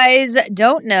 If you guys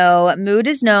don't know, Mood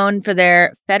is known for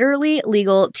their federally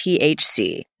legal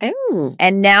THC. Oh.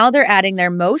 And now they're adding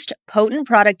their most potent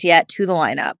product yet to the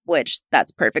lineup, which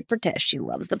that's perfect for Tish. She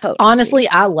loves the potency. Honestly,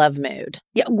 I love Mood.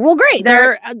 Yeah, well, great.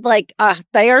 They're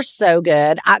they are so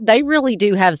good. They really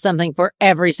do have something for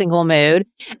every single mood.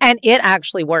 And it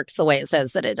actually works the way it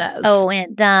says that it does. Oh,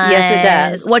 it does. Yes, it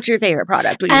does. What's your favorite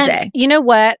product, would you say? You know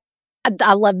what?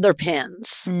 I love their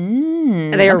pens.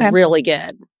 They are really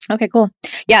good. Okay, cool.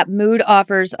 Yeah, Mood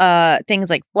offers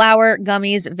things like flower,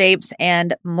 gummies, vapes,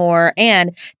 and more.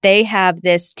 And they have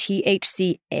this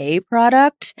THCA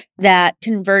product that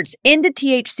converts into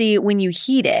THC when you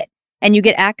heat it, and you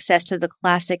get access to the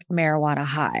classic marijuana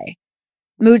high.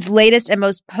 Mood's latest and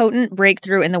most potent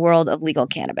breakthrough in the world of legal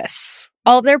cannabis.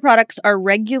 All of their products are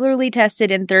regularly tested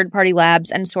in third-party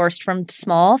labs and sourced from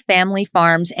small family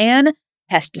farms and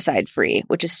pesticide-free,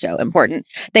 which is so important.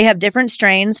 They have different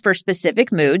strains for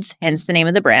specific moods, hence the name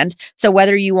of the brand. So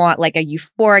whether you want like a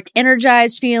euphoric,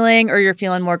 energized feeling, or you're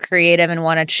feeling more creative and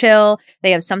want to chill,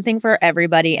 they have something for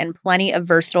everybody and plenty of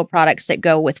versatile products that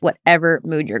go with whatever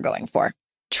mood you're going for.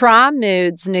 Try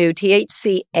Mood's new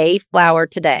THCA flower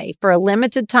today. For a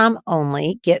limited time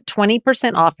only, get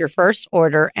 20% off your first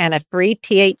order and a free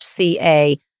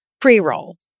THCA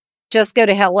pre-roll. Just go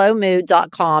to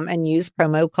hellomood.com and use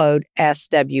promo code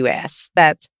SWS.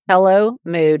 That's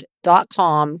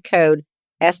hellomood.com, code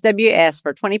SWS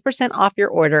for 20% off your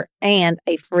order and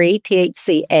a free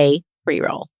THCA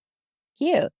pre-roll.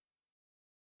 Cute.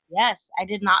 Yes, I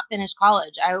did not finish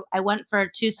college. I went for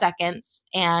 2 seconds,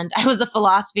 and I was a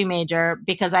philosophy major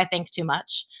because I think too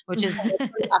much, which is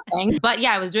nothing. But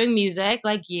yeah, I was doing music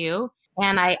like you.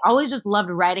 And I always just loved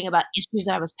writing about issues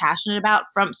that I was passionate about,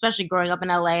 from especially growing up in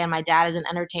LA, and my dad is in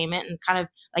entertainment, and kind of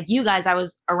like you guys, I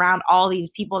was around all these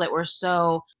people that were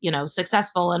so,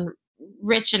 successful and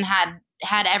rich and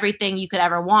had everything you could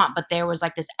ever want. But there was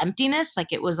like this emptiness.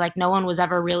 Like it was like no one was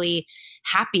ever really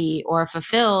happy or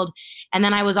fulfilled. And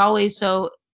then I was always so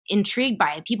intrigued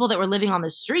by people that were living on the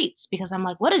streets, because I'm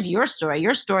like, what is your story?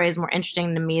 Your story is more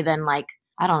interesting to me than, like,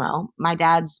 I don't know, my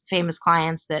dad's famous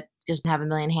clients that just have a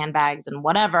million handbags and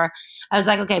whatever. I was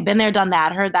like, okay, been there, done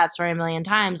that, heard that story a million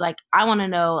times. Like, I want to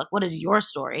know, like, what is your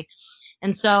story?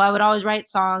 And so I would always write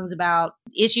songs about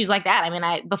issues like that. I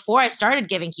mean, before I started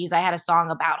Giving Keys, I had a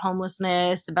song about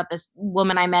homelessness, about this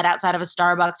woman I met outside of a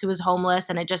Starbucks who was homeless,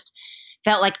 and it just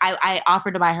felt like I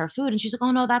offered to buy her food, and she's like, "Oh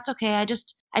no, that's okay. I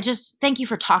just thank you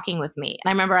for talking with me." And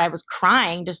I remember I was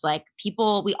crying, just like,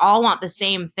 people, we all want the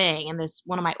same thing. And this,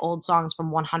 one of my old songs from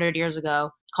 100 years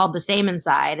ago called "The Same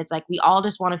Inside." It's like, we all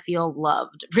just want to feel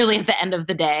loved, really, at the end of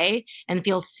the day, and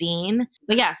feel seen.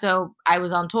 But yeah, so I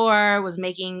was on tour, was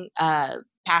making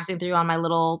passing through on my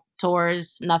little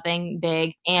tours, nothing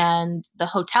big. And the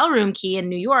hotel room key in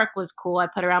New York was cool. I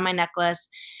put around my necklace,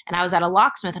 and I was at a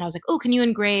locksmith, and I was like, "Oh, can you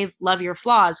engrave Love Your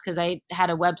Flaws?" Because I had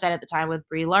a website at the time with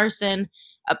Brie Larson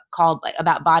called, like,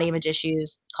 about body image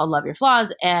issues, called Love Your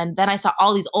Flaws. And then I saw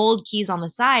all these old keys on the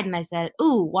side, and I said,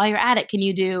 "Ooh, while you're at it, can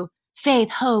you do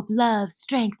faith, hope, love,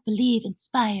 strength, believe,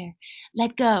 inspire,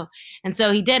 let go?" And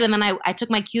so he did. And then I took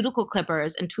my cuticle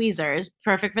clippers and tweezers,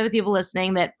 perfect for the people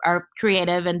listening that are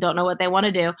creative and don't know what they want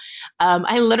to do.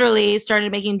 I literally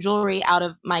started making jewelry out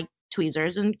of my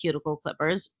tweezers and cuticle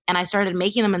clippers. And I started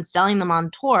making them and selling them on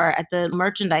tour at the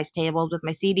merchandise tables with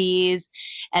my CDs.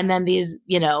 And then these,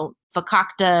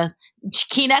 fakakta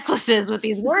key necklaces with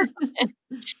these words on it.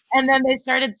 And then they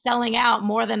started selling out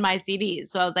more than my CDs.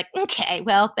 So I was like, okay,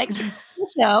 well, thanks for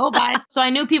the show. Bye. So I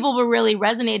knew people were really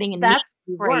resonating and That's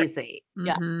needing work. crazy.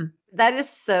 Yeah. That is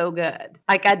so good.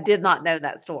 Like, I did not know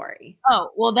that story. Oh,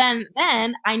 well, then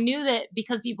I knew that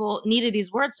because people needed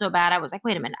these words so bad, I was like,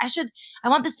 wait a minute, I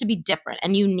want this to be different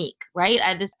and unique, right?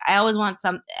 I always want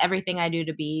everything I do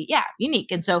to be,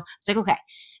 unique. And so it's like, okay,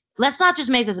 let's not just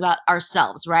make this about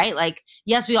ourselves, right? Like,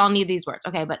 yes, we all need these words.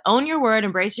 Okay, but own your word,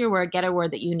 embrace your word, get a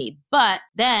word that you need. But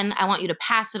then I want you to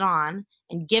pass it on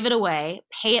and give it away,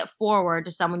 pay it forward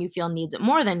to someone you feel needs it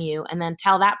more than you, and then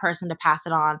tell that person to pass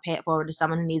it on, pay it forward to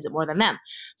someone who needs it more than them.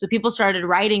 So people started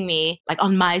writing me, like,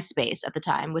 on MySpace at the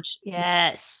time, which,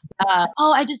 Yes.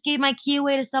 oh, I just gave my key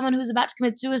away to someone who's about to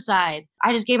commit suicide.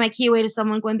 I just gave my key away to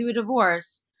someone going through a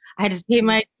divorce. I just gave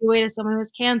my key away to someone who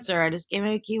has cancer. I just gave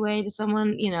my key away to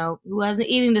someone, who has an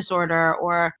eating disorder,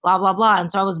 or blah, blah, blah. And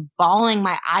so I was bawling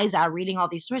my eyes out reading all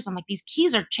these stories. I'm like, these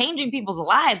keys are changing people's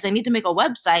lives. I need to make a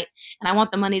website, and I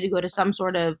want the money to go to some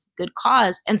sort of good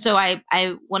cause. And so I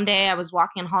one day I was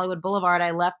walking on Hollywood Boulevard.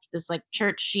 I left this, like,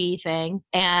 churchy thing,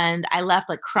 and I left,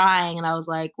 like, crying. And I was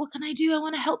like, what can I do? I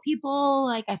want to help people.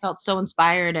 Like, I felt so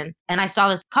inspired. And I saw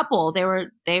this couple,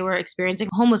 they were experiencing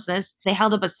homelessness. They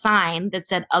held up a sign that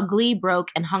said ugly, broke,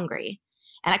 and hungry.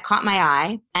 And it caught my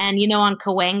eye. And, on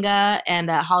Cahuenga and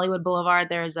Hollywood Boulevard,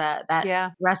 there's that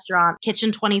restaurant,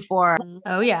 Kitchen 24.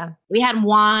 Oh, yeah. We had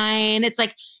wine. It's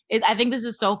like, I think this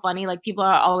is so funny. Like, people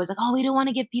are always like, oh, we don't want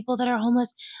to give people that are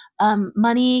homeless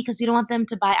money because we don't want them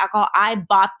to buy alcohol. I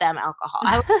bought them alcohol.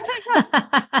 I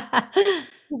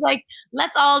was like,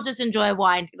 let's all just enjoy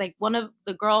wine. Like, one of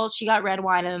the girls, she got red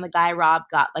wine, and then the guy, Rob,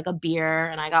 got, like, a beer,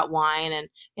 and I got wine, and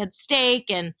we had steak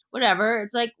and whatever.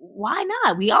 It's like, why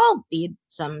not? We all need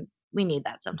we need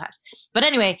that sometimes. But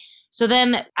anyway, so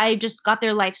then I just got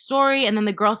their life story, and then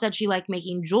the girl said she liked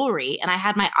making jewelry, and I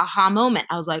had my aha moment.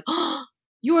 I was like, oh,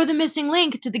 you are the missing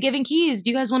link to the Giving Keys. Do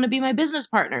you guys want to be my business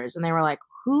partners? And they were like,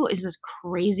 who is this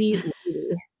crazy lady?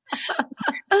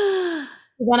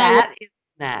 That is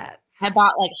nuts. I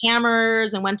bought, like,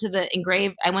 hammers and went to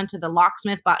the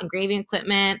locksmith, bought engraving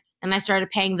equipment, and I started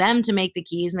paying them to make the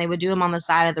keys, and they would do them on the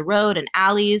side of the road and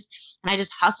alleys. And I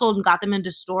just hustled and got them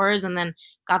into stores, and then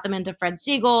got them into Fred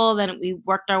Siegel. Then we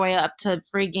worked our way up to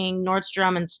freaking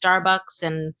Nordstrom and Starbucks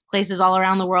and places all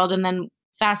around the world. And then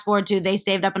fast forward to, they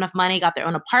saved up enough money, got their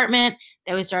own apartment.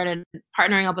 Then we started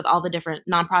partnering up with all the different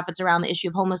nonprofits around the issue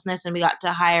of homelessness, and we got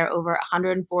to hire over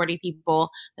 140 people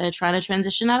that are trying to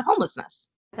transition out of homelessness.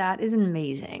 That is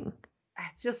amazing.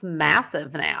 It's just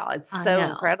massive now. It's so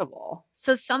incredible.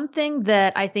 So something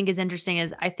that I think is interesting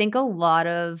is, I think a lot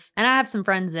of, and I have some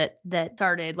friends that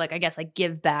started, like, I guess, like,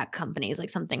 give back companies, like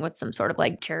something with some sort of,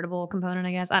 like, charitable component,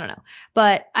 I guess. I don't know.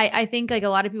 But I think, like, a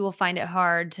lot of people find it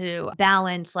hard to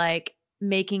balance, like,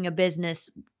 making a business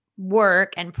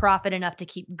work and profit enough to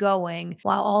keep going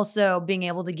while also being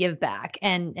able to give back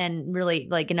and really,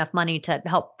 like, enough money to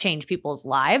help change people's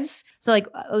lives. So, like,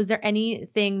 was there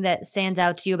anything that stands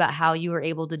out to you about how you were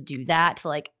able to do that, to,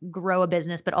 like, grow a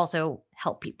business but also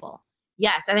help people?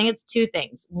 Yes, I think it's two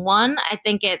things. One, I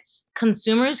think it's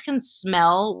consumers can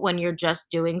smell when you're just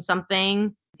doing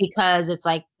something because it's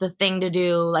like the thing to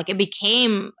do. Like it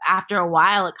became, after a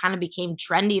while, it kind of became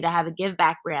trendy to have a give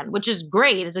back brand, which is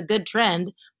great. It's a good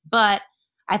trend. But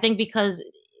I think because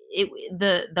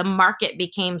the market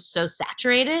became so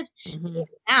saturated. Mhm.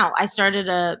 Now I started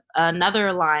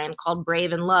another line called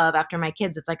Brave and Love after my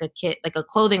kids. It's like a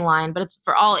clothing line, but it's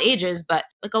for all ages, but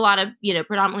like a lot of,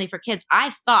 predominantly for kids.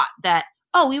 I thought that,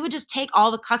 oh, we would just take all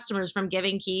the customers from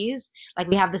Giving Keys. Like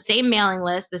we have the same mailing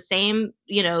list, the same,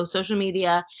 social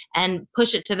media, and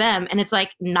push it to them. And it's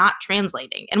like not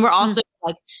translating. And we're also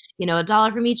like,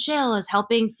 $1 from each sale is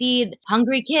helping feed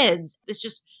hungry kids. It's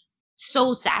just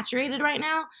so saturated right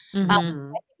now. I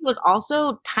Mhm. think it was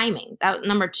also timing. That was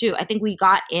number 2. I think we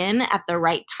got in at the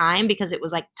right time because it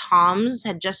was like Tom's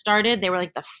had just started. They were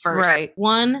like the first Right.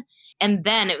 one. And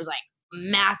then it was like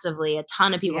massively a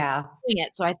ton of people Yeah. doing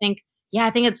it. So I think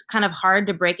it's kind of hard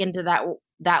to break into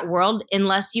that world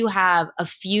unless you have a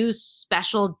few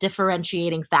special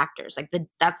differentiating factors. Like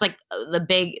that's like the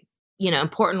big,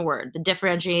 important word, the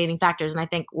differentiating factors. And I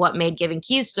think what made Giving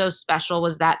Keys so special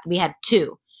was that we had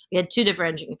two. We had 2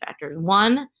 differentiating factors.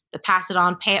 One, the pass it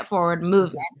on, pay it forward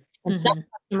movement. And some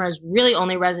customers really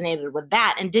only resonated with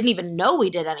that and didn't even know we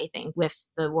did anything with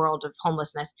the world of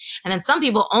homelessness. And then some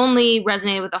people only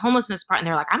resonated with the homelessness part and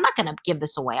they're like, I'm not going to give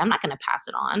this away. I'm not going to pass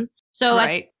it on. So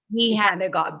Right. We kind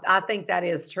of got, I think that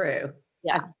is true.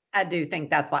 Yeah. I do think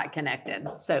that's why it connected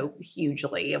so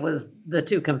hugely. It was the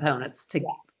 2 components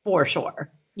for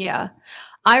sure. Yeah.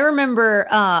 I remember,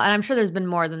 and I'm sure there's been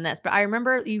more than this, but I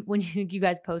remember when you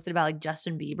guys posted about like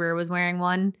Justin Bieber was wearing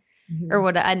one or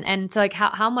what, and so like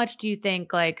how much do you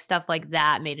think like stuff like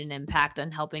that made an impact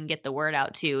on helping get the word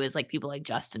out too, is like people like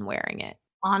Justin wearing it?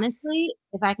 Honestly,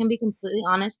 if I can be completely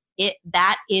honest,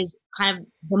 that is kind of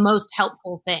the most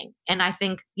helpful thing. And I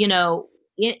think,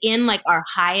 in like our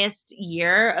highest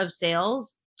year of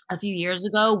sales a few years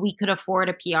ago, we could afford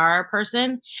a PR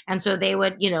person. And so they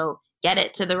would, get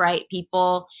it to the right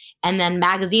people. And then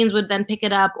magazines would then pick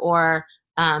it up, or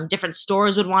different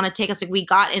stores would want to take us. Like we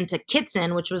got into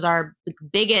Kitson, which was our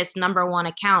biggest number 1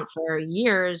 account for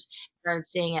years. Started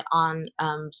seeing it on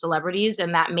celebrities,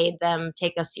 and that made them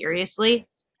take us seriously.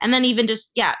 And then even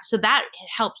just, so that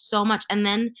helped so much. And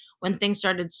then when things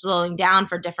started slowing down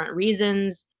for different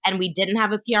reasons, and we didn't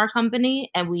have a PR company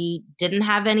and we didn't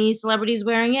have any celebrities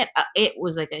wearing it, it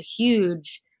was like a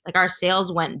huge, like our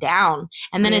sales went down.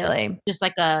 And then Really? it's just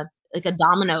like a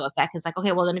domino effect. It's like,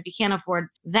 okay, well then if you can't afford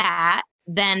that,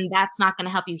 then that's not going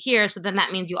to help you here. So then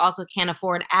that means you also can't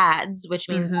afford ads, which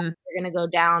means you're going to go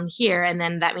down here. And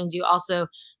then that means you also,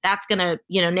 that's going to,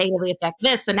 negatively affect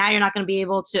this. So now you're not going to be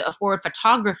able to afford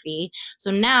photography.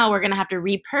 So now we're going to have to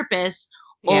repurpose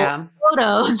old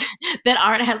photos that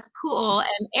aren't as cool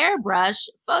and airbrush,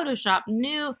 Photoshop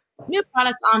new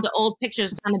products onto old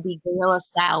pictures, kind of be guerrilla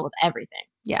style with everything.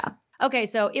 Yeah. Okay,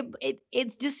 so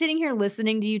it's just sitting here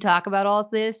listening to you talk about all of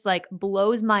this, like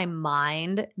blows my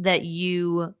mind that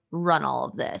you run all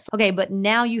of this. Okay, but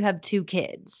now you have 2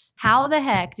 kids. How the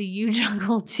heck do you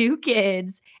juggle 2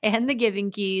 kids and the Giving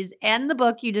Keys and the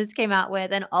book you just came out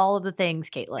with and all of the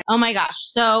things, Caitlin? Oh my gosh.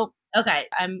 So, okay,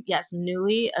 I'm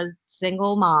newly a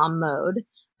single mom mode,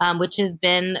 which has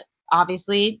been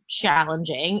obviously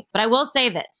challenging. But I will say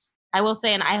this. I will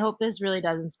say, and I hope this really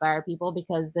does inspire people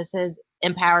because this has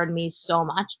empowered me so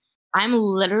much. I'm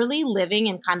literally living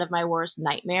in kind of my worst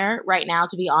nightmare right now,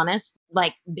 to be honest,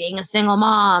 like being a single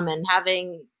mom and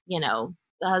having, the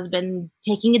husband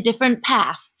taking a different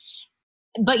path.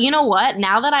 But you know what?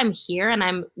 Now that I'm here and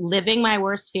I'm living my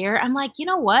worst fear, I'm like, you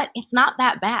know what? It's not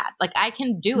that bad. Like I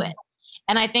can do it.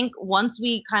 And I think once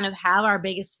we kind of have our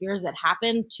biggest fears that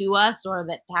happen to us or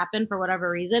that happen for whatever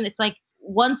reason, it's like,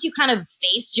 once you kind of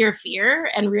face your fear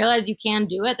and realize you can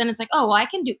do it, then it's like, oh, well, I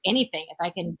can do anything if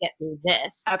I can get through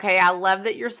this. Okay, I love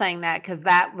that you're saying that because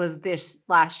that was this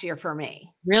last year for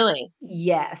me. Really?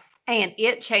 Yes. And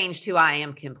it changed who I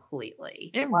am completely.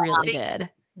 It really did.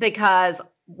 Because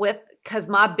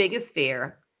my biggest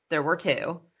fear, there were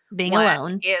 2. Being One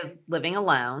alone. is living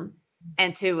alone,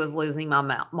 and 2 was losing my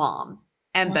mom.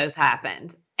 And both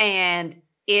happened. And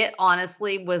it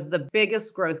honestly was the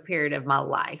biggest growth period of my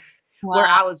life. Wow. Where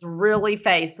I was really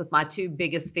faced with my 2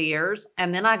 biggest fears,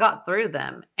 and then I got through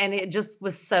them, and it just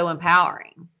was so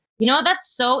empowering. You know,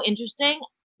 that's so interesting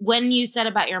when you said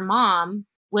about your mom,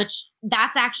 which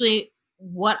that's actually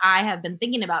what I have been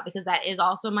thinking about, because that is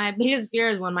also my biggest fear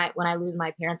is when I lose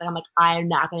my parents. I'm like, I'm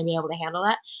not going to be able to handle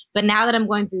that. But now that I'm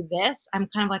going through this, I'm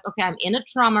kind of like, okay, I'm in a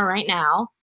trauma right now.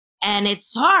 And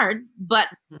it's hard, but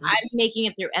I'm making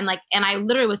it through. And I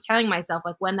literally was telling myself,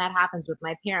 like, when that happens with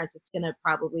my parents, it's going to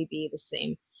probably be the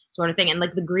same sort of thing. And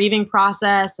like the grieving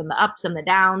process and the ups and the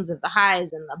downs of the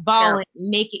highs and the bawling,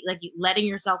 making like letting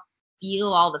yourself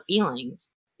feel all the feelings.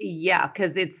 Yeah,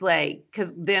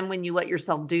 because then when you let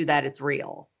yourself do that, it's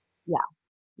real. Yeah.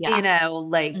 You know,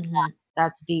 like,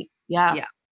 That's deep. Yeah. yeah.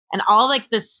 And all like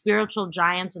the spiritual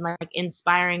giants and like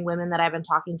inspiring women that I've been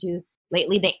talking to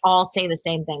lately, they all say the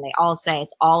same thing. They all say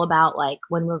it's all about like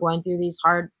when we're going through these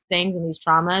hard things and these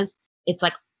traumas, it's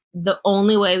like the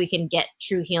only way we can get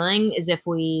true healing is if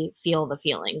we feel the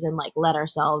feelings and like let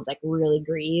ourselves like really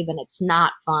grieve. And it's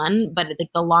not fun, but like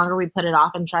the longer we put it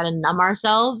off and try to numb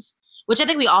ourselves, which I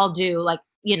think we all do, like,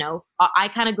 you know, I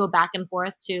kind of go back and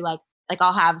forth to like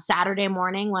I'll have Saturday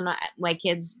morning when my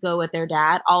kids go with their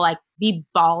dad, I'll like be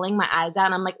bawling my eyes out.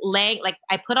 And I'm like laying, like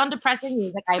I put on depressing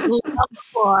music, I lay on the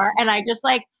floor and I just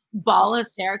like bawl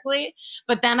hysterically.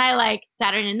 But then I like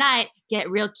Saturday night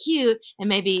get real cute and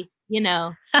maybe, you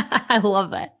know, I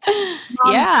love that.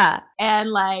 Yeah.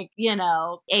 and like, you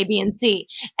know, A, B, and C.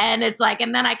 And it's like,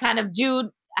 and then I kind of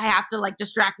I have to like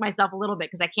distract myself a little bit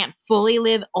because I can't fully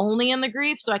live only in the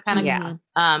grief. So I kind of,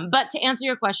 but to answer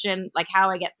your question, like how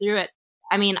I get through it,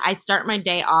 I mean, I start my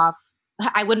day off.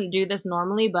 I wouldn't do this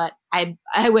normally, but I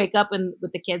wake up and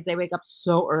with the kids, they wake up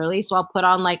so early. So I'll put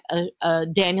on like a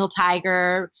Daniel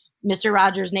Tiger, Mr.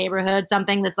 Rogers' Neighborhood,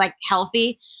 something that's like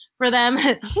healthy for them.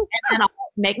 And then I'll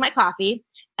make my coffee.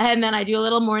 And then I do a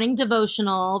little morning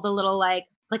devotional, the little like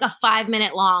a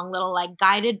 5-minute long little like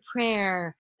guided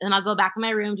prayer. And I'll go back in my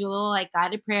room, do a little like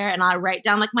guided prayer, and I'll write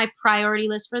down like my priority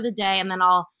list for the day. And then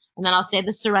I'll say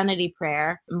the Serenity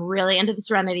Prayer. I'm really into the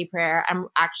Serenity Prayer. I'm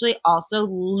actually also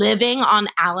living on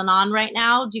Al-Anon right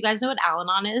now. Do you guys know what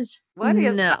Al-Anon is? What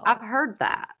is No. that? I've heard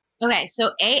that. Okay, so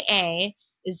AA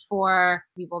is for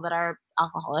people that are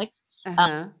alcoholics.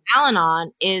 Uh-huh.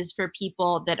 Al-Anon is for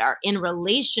people that are in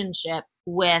relationship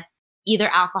with either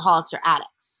alcoholics or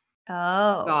addicts.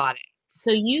 Oh. Got it. So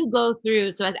you go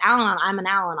through, so as Al-Anon, I'm an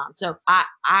Al-Anon. So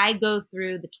I go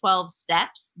through the 12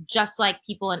 steps, just like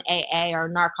people in AA or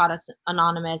Narcotics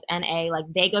Anonymous, NA, like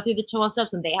they go through the 12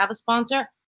 steps and they have a sponsor.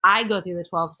 I go through the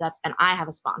 12 steps and I have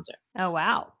a sponsor. Oh,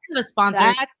 wow. I have a sponsor.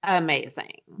 That's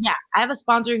amazing. Yeah. I have a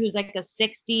sponsor who's like a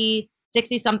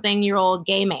 60-something-year-old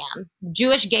gay man,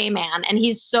 Jewish gay man. And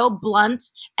he's so blunt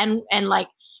and like,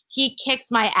 he kicks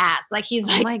my ass. Like he's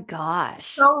like, oh my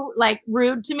gosh, so like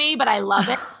rude to me, but I love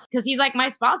it because he's like my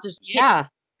sponsor. Yeah.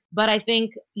 But I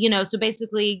think, you know, so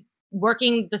basically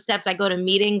working the steps, I go to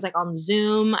meetings like on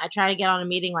Zoom. I try to get on a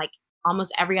meeting like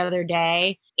almost every other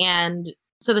day. And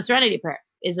so the Serenity Prayer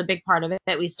is a big part of it.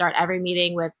 That we start every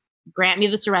meeting with, grant me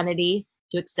the serenity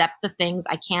to accept the things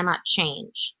I cannot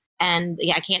change. And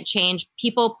yeah, I can't change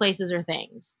people, places, or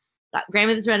things. Grant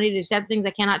me the serenity to accept things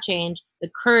I cannot change, the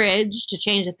courage to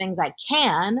change the things I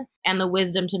can, and the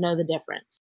wisdom to know the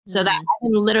difference. So that I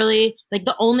can literally, like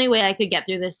the only way I could get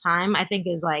through this time, I think,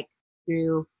 is like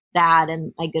through that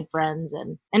and my good friends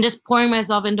and just pouring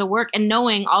myself into work and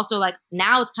knowing also like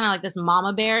now it's kind of like this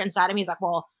mama bear inside of me is like,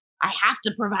 well, I have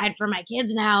to provide for my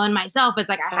kids now and myself. It's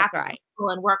like I have to go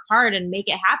and work hard and make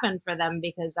it happen for them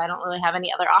because I don't really have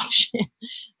any other option.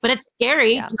 But it's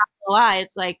scary, not gonna lie.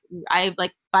 It's like I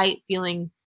like fight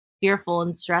feeling fearful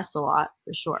and stressed a lot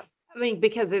for sure. I mean,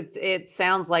 because it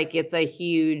sounds like it's a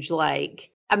huge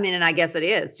like, I mean, and I guess it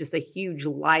is just a huge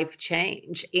life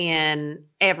change in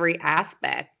every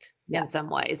aspect in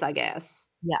some ways, I guess.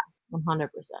 Yeah, 100%.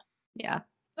 Yeah.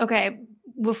 Okay.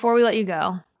 Before we let you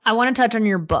go, I want to touch on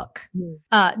your book.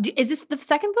 Is this the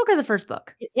second book or the first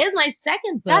book? It is my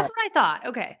second book. That's what I thought.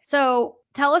 Okay. So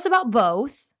tell us about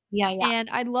both. Yeah. And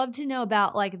I'd love to know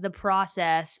about like the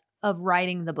process of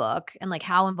writing the book and like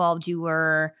how involved you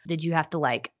were. Did you have to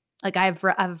like I have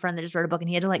a friend that just wrote a book and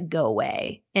he had to like go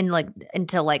away and like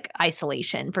into like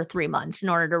isolation for 3 months in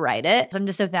order to write it. So I'm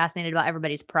just so fascinated about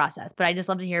everybody's process, but I just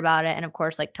love to hear about it. And of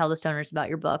course, like tell the stoners about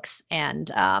your books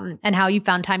and how you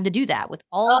found time to do that with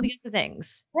all the other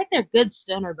things. I think they're good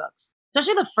stoner books.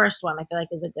 Especially the first one, I feel like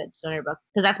is a good stoner book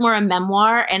because that's more a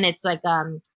memoir, and it's like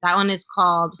that one is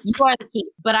called "You Are the Key."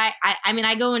 But I mean,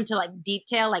 I go into like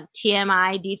detail, like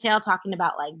TMI detail, talking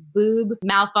about like boob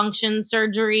malfunction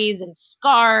surgeries and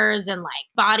scars and like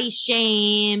body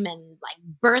shame and like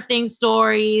birthing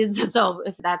stories. So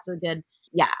if that's a good,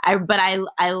 I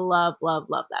love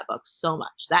that book so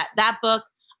much. That book.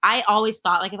 I always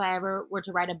thought like if I ever were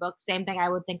to write a book, same thing, I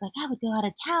would think like I would go out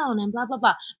of town and blah, blah,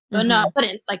 blah. But no, I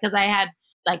wouldn't, like, cause I had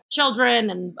like children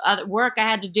and other work I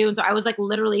had to do. And so I was like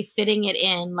literally fitting it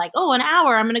in like, oh, an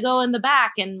hour, I'm going to go in the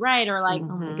back and write or like,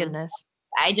 oh my goodness.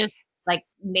 I just, like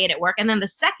made it work. And then the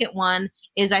second one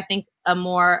is, I think,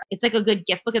 it's like a good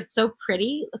gift book. It's so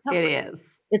pretty. Look how It pretty.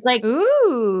 is. It's like,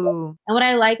 Ooh. and what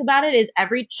I like about it is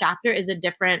every chapter is a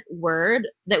different word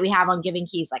that we have on Giving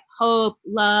Keys, like hope,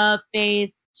 love,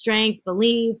 faith, strength,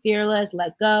 believe, fearless,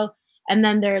 let go. And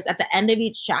then there's at the end of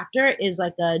each chapter is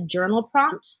like a journal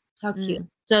prompt. How cute.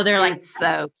 So they're like, It's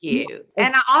so cute.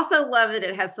 And I also love that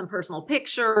it has some personal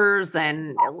pictures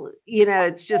and,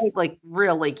 it's just like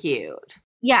really cute.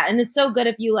 yeah. And it's so good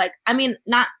if you like, I mean,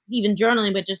 not even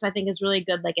journaling, but just I think it's really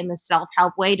good, like in the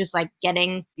self-help way, just like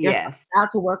getting yourself out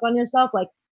to work on yourself. Like,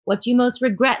 what do you most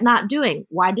regret not doing?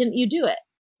 Why didn't you do it?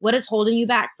 What is holding you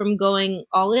back from going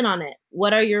all in on it?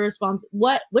 What are your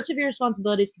which of your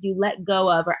responsibilities could you let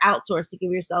go of or outsource to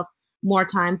give yourself more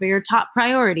time for your top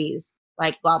priorities?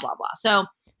 Like blah, blah, blah. So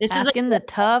this Asking the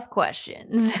tough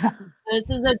questions. this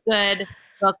is a good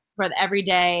book for the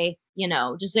everyday,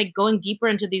 just like going deeper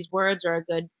into these words, or a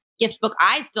good gift book.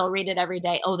 I still read it every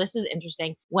day. Oh, this is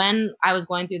interesting. When I was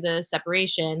going through the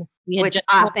separation, which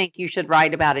I think you should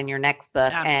write about in your next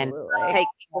book. Absolutely. And take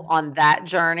people on that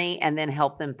journey and then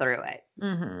help them through it.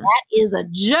 Mm-hmm. That is a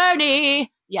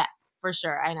journey. Yes, for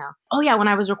sure. I know. Oh yeah. When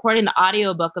I was recording the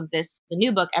audiobook of the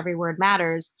new book, Every Word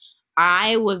Matters,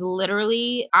 I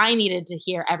needed to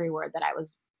hear every word that I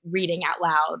was reading out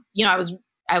loud.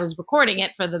 I was recording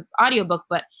it for the audiobook,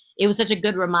 but it was such a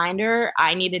good reminder.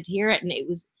 I needed to hear it. And it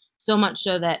was so much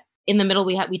so that in the middle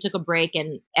we took a break,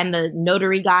 and the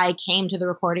notary guy came to the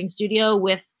recording studio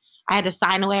I had to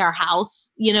sign away our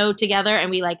house, together. And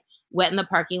we like went in the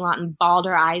parking lot and bawled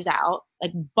our eyes out,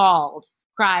 like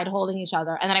cried, holding each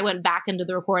other. And then I went back into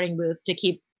the recording booth to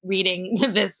keep reading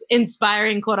this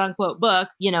inspiring quote unquote book,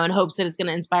 in hopes that it's going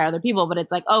to inspire other people. But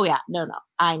it's like, oh yeah, no,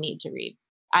 I need to read.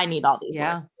 I need all these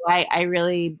words. I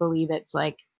really believe it's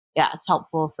like, it's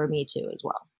helpful for me too as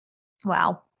well.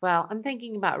 Wow. Well, I'm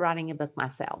thinking about writing a book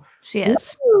myself. She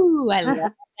is. Ooh, I love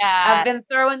that. I've been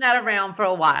throwing that around for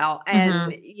a while.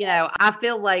 And, I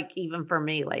feel like even for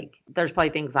me, like there's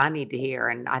probably things I need to hear.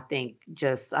 And I think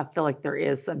I feel like there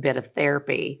is a bit of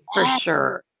therapy for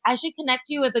sure. I should connect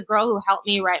you with a girl who helped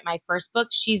me write my first book.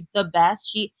 She's the best.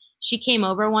 She came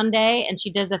over one day and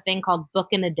she does a thing called Book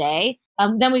in a Day.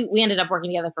 Then we ended up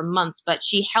working together for months, but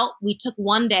we took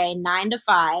one day, 9 to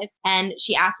 5, and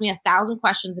she asked me 1,000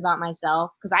 questions about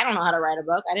myself because I don't know how to write a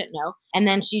book. I didn't know. And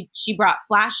then she brought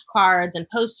flashcards and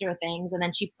poster things. And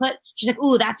then she's like,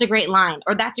 ooh, that's a great line,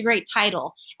 or that's a great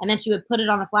title. And then she would put it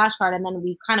on a flashcard, and then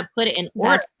we kind of put it in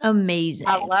order. That's amazing.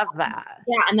 I love that.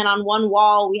 Yeah. And then on one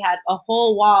wall, we had a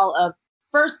whole wall of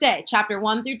first day, chapter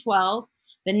 1 through 12,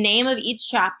 the name of each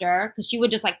chapter, because she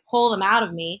would just like pull them out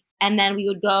of me. And then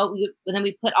we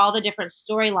put all the different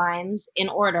storylines in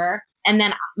order. And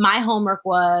then my homework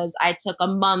was I took a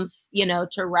month,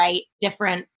 to write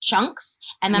different chunks.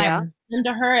 And then I sent them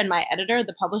to her and my editor,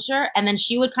 the publisher. And then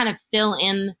she would kind of fill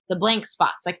in the blank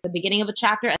spots, like the beginning of a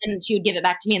chapter. And then she would give it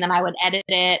back to me, and then I would edit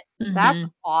it. Mm-hmm. That's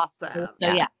awesome.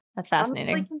 So yeah. That's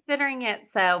fascinating. I'm really considering it.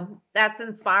 So that's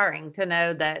inspiring to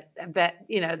know that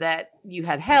you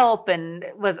had help. And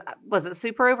was it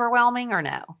super overwhelming or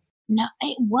no? No,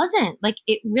 it wasn't. Like,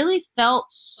 it really felt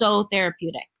so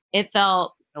therapeutic. It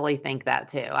felt. I really think that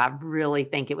too. I really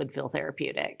think it would feel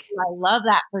therapeutic. I love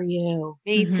that for you.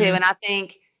 Me too. And I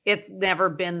think it's never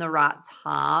been the right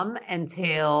time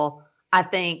until I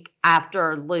think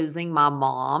after losing my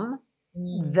mom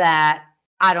that,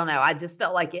 I don't know, I just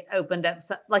felt like it opened up,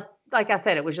 like I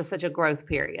said, it was just such a growth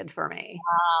period for me.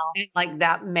 Wow. And like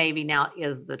that maybe now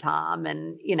is the time.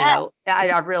 And,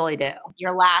 I really do.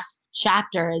 Your last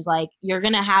chapter is like, you're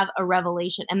going to have a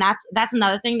revelation. And that's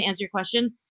another thing to answer your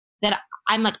question, that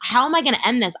I'm like, how am I going to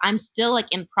end this? I'm still like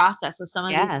in process with some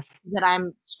of these things that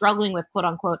I'm struggling with, quote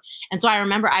unquote. And so I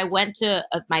remember I went to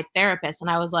my therapist and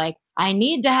I was like, I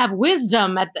need to have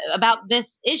wisdom about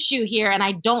this issue here. And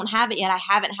I don't have it yet. I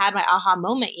haven't had my aha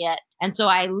moment yet. And so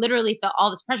I literally felt all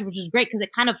this pressure, which was great because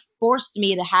it kind of forced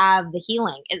me to have the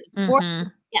healing. It forced me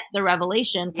to get the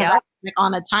revelation because I was like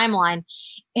on a timeline.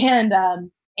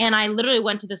 And I literally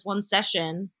went to this one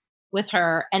session with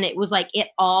her, and it was like it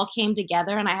all came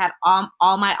together, and I had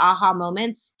all my aha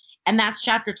moments, and that's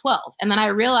chapter 12. And then I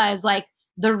realized like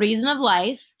the reason of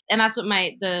life, and that's what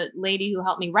the lady who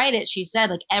helped me write it, she said,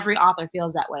 like every author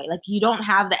feels that way. Like you don't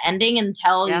have the ending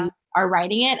until you are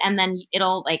writing it, and then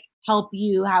it'll like help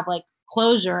you have like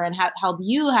closure and help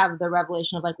you have the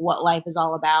revelation of like what life is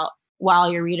all about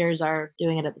while your readers are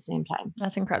doing it at the same time.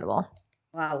 That's incredible.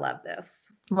 Well, I love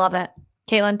this. Love it.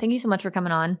 Caitlin, thank you so much for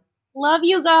coming on. Love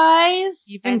you guys.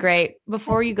 You've been great.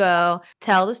 Before you go,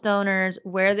 tell the stoners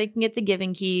where they can get the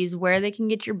Giving Keys, where they can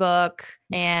get your book,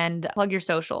 and plug your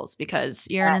socials because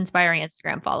you're an inspiring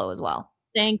Instagram follow as well.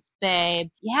 Thanks, babe.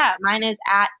 Yeah, mine is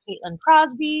at Caitlin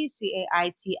Crosby,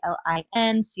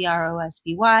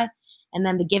 CaitlinCrosby. And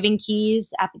then the Giving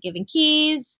Keys at the Giving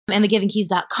Keys and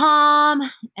thegivingkeys.com.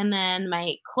 And then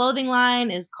my clothing line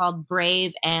is called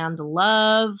Brave and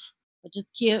Love, which is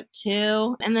cute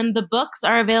too. And then the books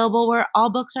are available where all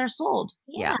books are sold.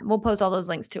 Yeah, we'll post all those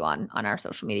links too on our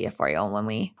social media for you when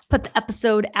we put the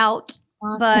episode out.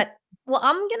 Awesome. But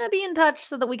I'm going to be in touch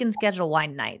so that we can schedule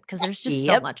wine night because there's just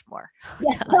so much more.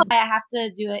 Yes, no, I have to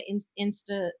do an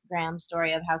Instagram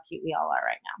story of how cute we all are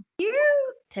right now. Cute.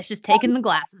 Tish is taking the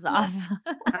glasses off.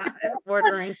 I'm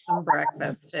ordering some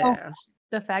breakfast too.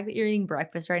 The fact that you're eating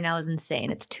breakfast right now is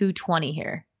insane. It's 2:20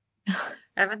 here. I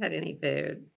haven't had any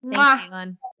food. Thanks,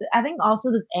 Caitlin. I think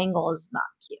also this angle is not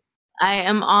cute. I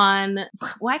am on.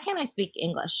 Why can't I speak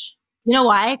English? You know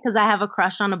why? Because I have a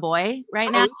crush on a boy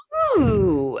right now.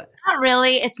 Ooh. Not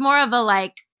really. It's more of a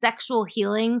like sexual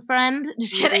healing friend.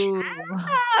 Just kidding.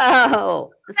 Oh,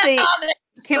 see,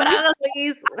 can we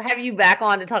please have you back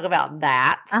on to talk about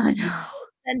that? I know.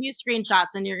 Send you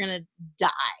screenshots and you're gonna die.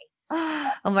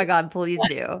 Oh my God, please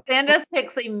do. Send us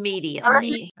pics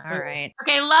immediately. All right.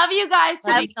 Okay, love you guys.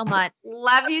 Love you so much.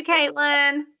 Love you,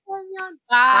 Caitlin.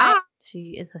 Bye.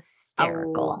 She is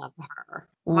hysterical. I love her.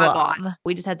 Oh my God.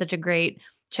 We just had such a great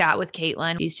chat with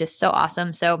Caitlin. She's just so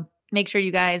awesome. So make sure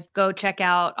you guys go check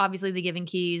out, obviously, the Giving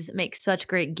Keys make such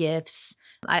great gifts.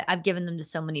 I've given them to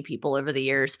so many people over the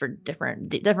years for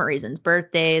different reasons,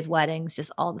 birthdays, weddings,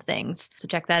 just all the things. So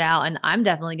check that out. And I'm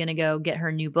definitely going to go get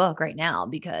her new book right now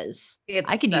because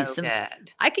I could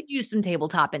use some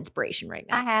tabletop inspiration right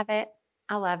now. I have it.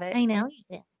 I love it. I know you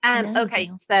do.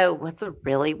 Okay, so what's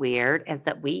really weird is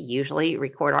that we usually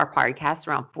record our podcast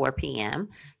around 4 p.m.,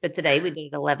 but today we did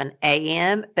it 11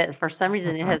 a.m., but for some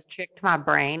reason it has tricked my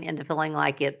brain into feeling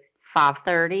like it's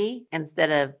 5:30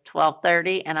 instead of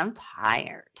 12:30, and I'm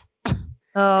tired.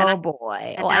 Oh,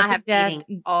 boy. Well, I have been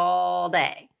eating all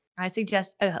day. I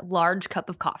suggest a large cup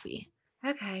of coffee.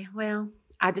 Okay, well,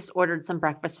 I just ordered some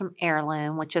breakfast from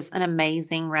Heirloom, which is an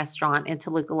amazing restaurant in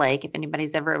Toluca Lake. If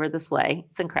anybody's ever over this way,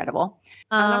 it's incredible.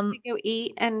 I'm going to go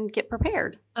eat and get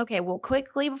prepared. Okay, well,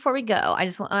 quickly before we go, I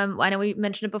just I know we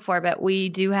mentioned it before, but we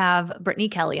do have Brittany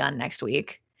Kelly on next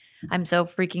week. I'm so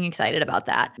freaking excited about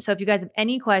that. So if you guys have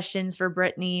any questions for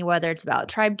Brittany, whether it's about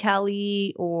Tribe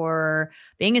Kelly or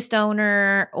being a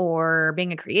stoner or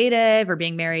being a creative or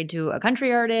being married to a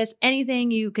country artist,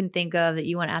 anything you can think of that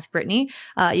you want to ask Brittany,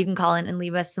 you can call in and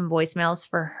leave us some voicemails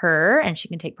for her and she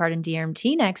can take part in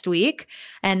DRMT next week.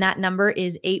 And that number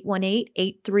is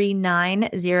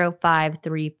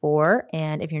 818-839-0534.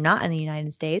 And if you're not in the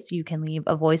United States, you can leave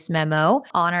a voice memo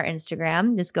on our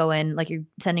Instagram. Just go in like you're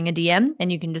sending a DM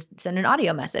and you can just send an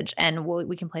audio message and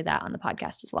we can play that on the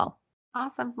podcast as well.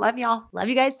 Awesome. Love y'all. Love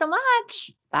you guys so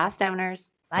much. Bye,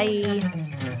 stoners. Bye.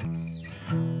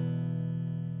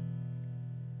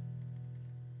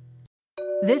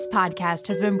 This podcast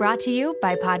has been brought to you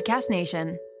by Podcast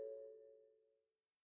Nation.